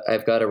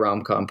 I've got a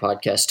rom-com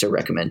podcast to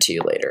recommend to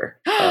you later.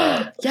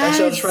 Yes.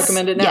 Actually, I'll just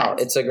recommend it now.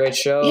 Yes. It's a great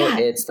show. Yeah.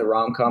 It's The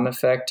Rom-Com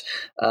Effect.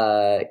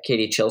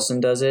 Katie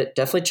Chilson does it.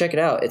 Definitely check it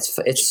out.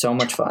 It's so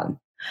much fun.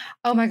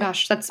 Oh my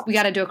gosh, we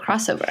got to do a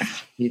crossover.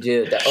 You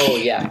do that. Oh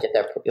yeah, get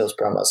those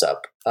promos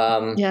up.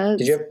 Yes.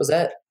 Was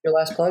that your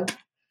last plug?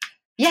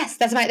 Yes,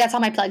 that's all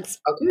my plugs.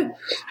 Okay,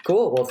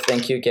 cool. Well,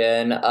 thank you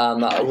again.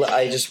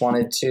 I just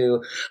wanted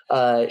to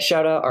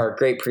shout out our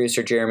great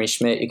producer, Jeremy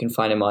Schmidt. You can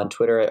find him on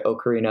Twitter at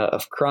Ocarina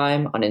of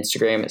Crime, on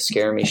Instagram at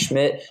Scaremy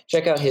Schmidt.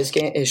 Check out his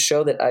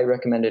show that I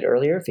recommended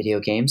earlier, Video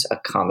Games, a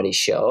comedy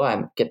show.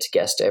 I get to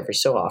guest every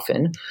so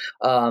often.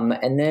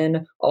 And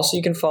then also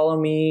you can follow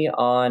me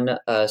on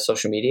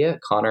social media,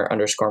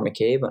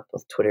 Connor_McCabe,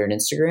 both Twitter and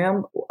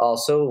Instagram.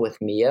 Also with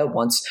Mia,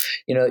 once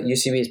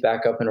UCB is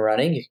back up and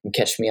running, you can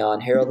catch me on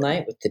Herald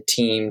Night with the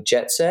team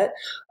Jet Set.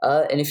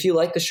 And if you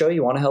like the show,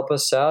 you want to help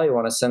us out, you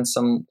want to send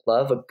some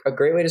love, a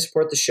great way to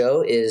support the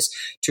show is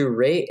to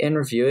rate and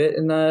review it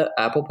in the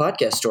Apple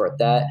Podcast Store.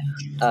 That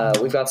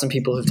we've got some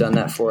people who've done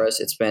that for us.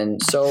 It's been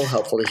so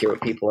helpful to hear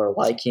what people are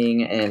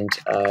liking and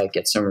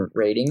get some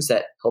ratings.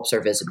 That helps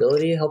our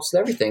visibility, helps with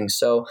everything.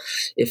 So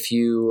if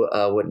you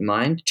wouldn't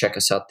mind, check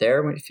us out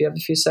there if you have a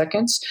few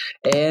seconds.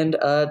 And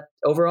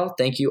overall,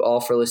 thank you all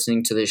for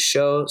listening to this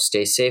show.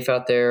 Stay safe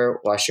out there.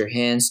 Wash your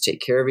hands. Take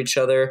care of each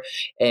other.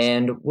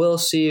 And we'll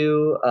see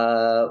you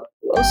on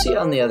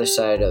the other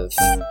side of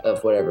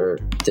whatever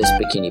this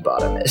bikini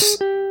bottom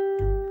is.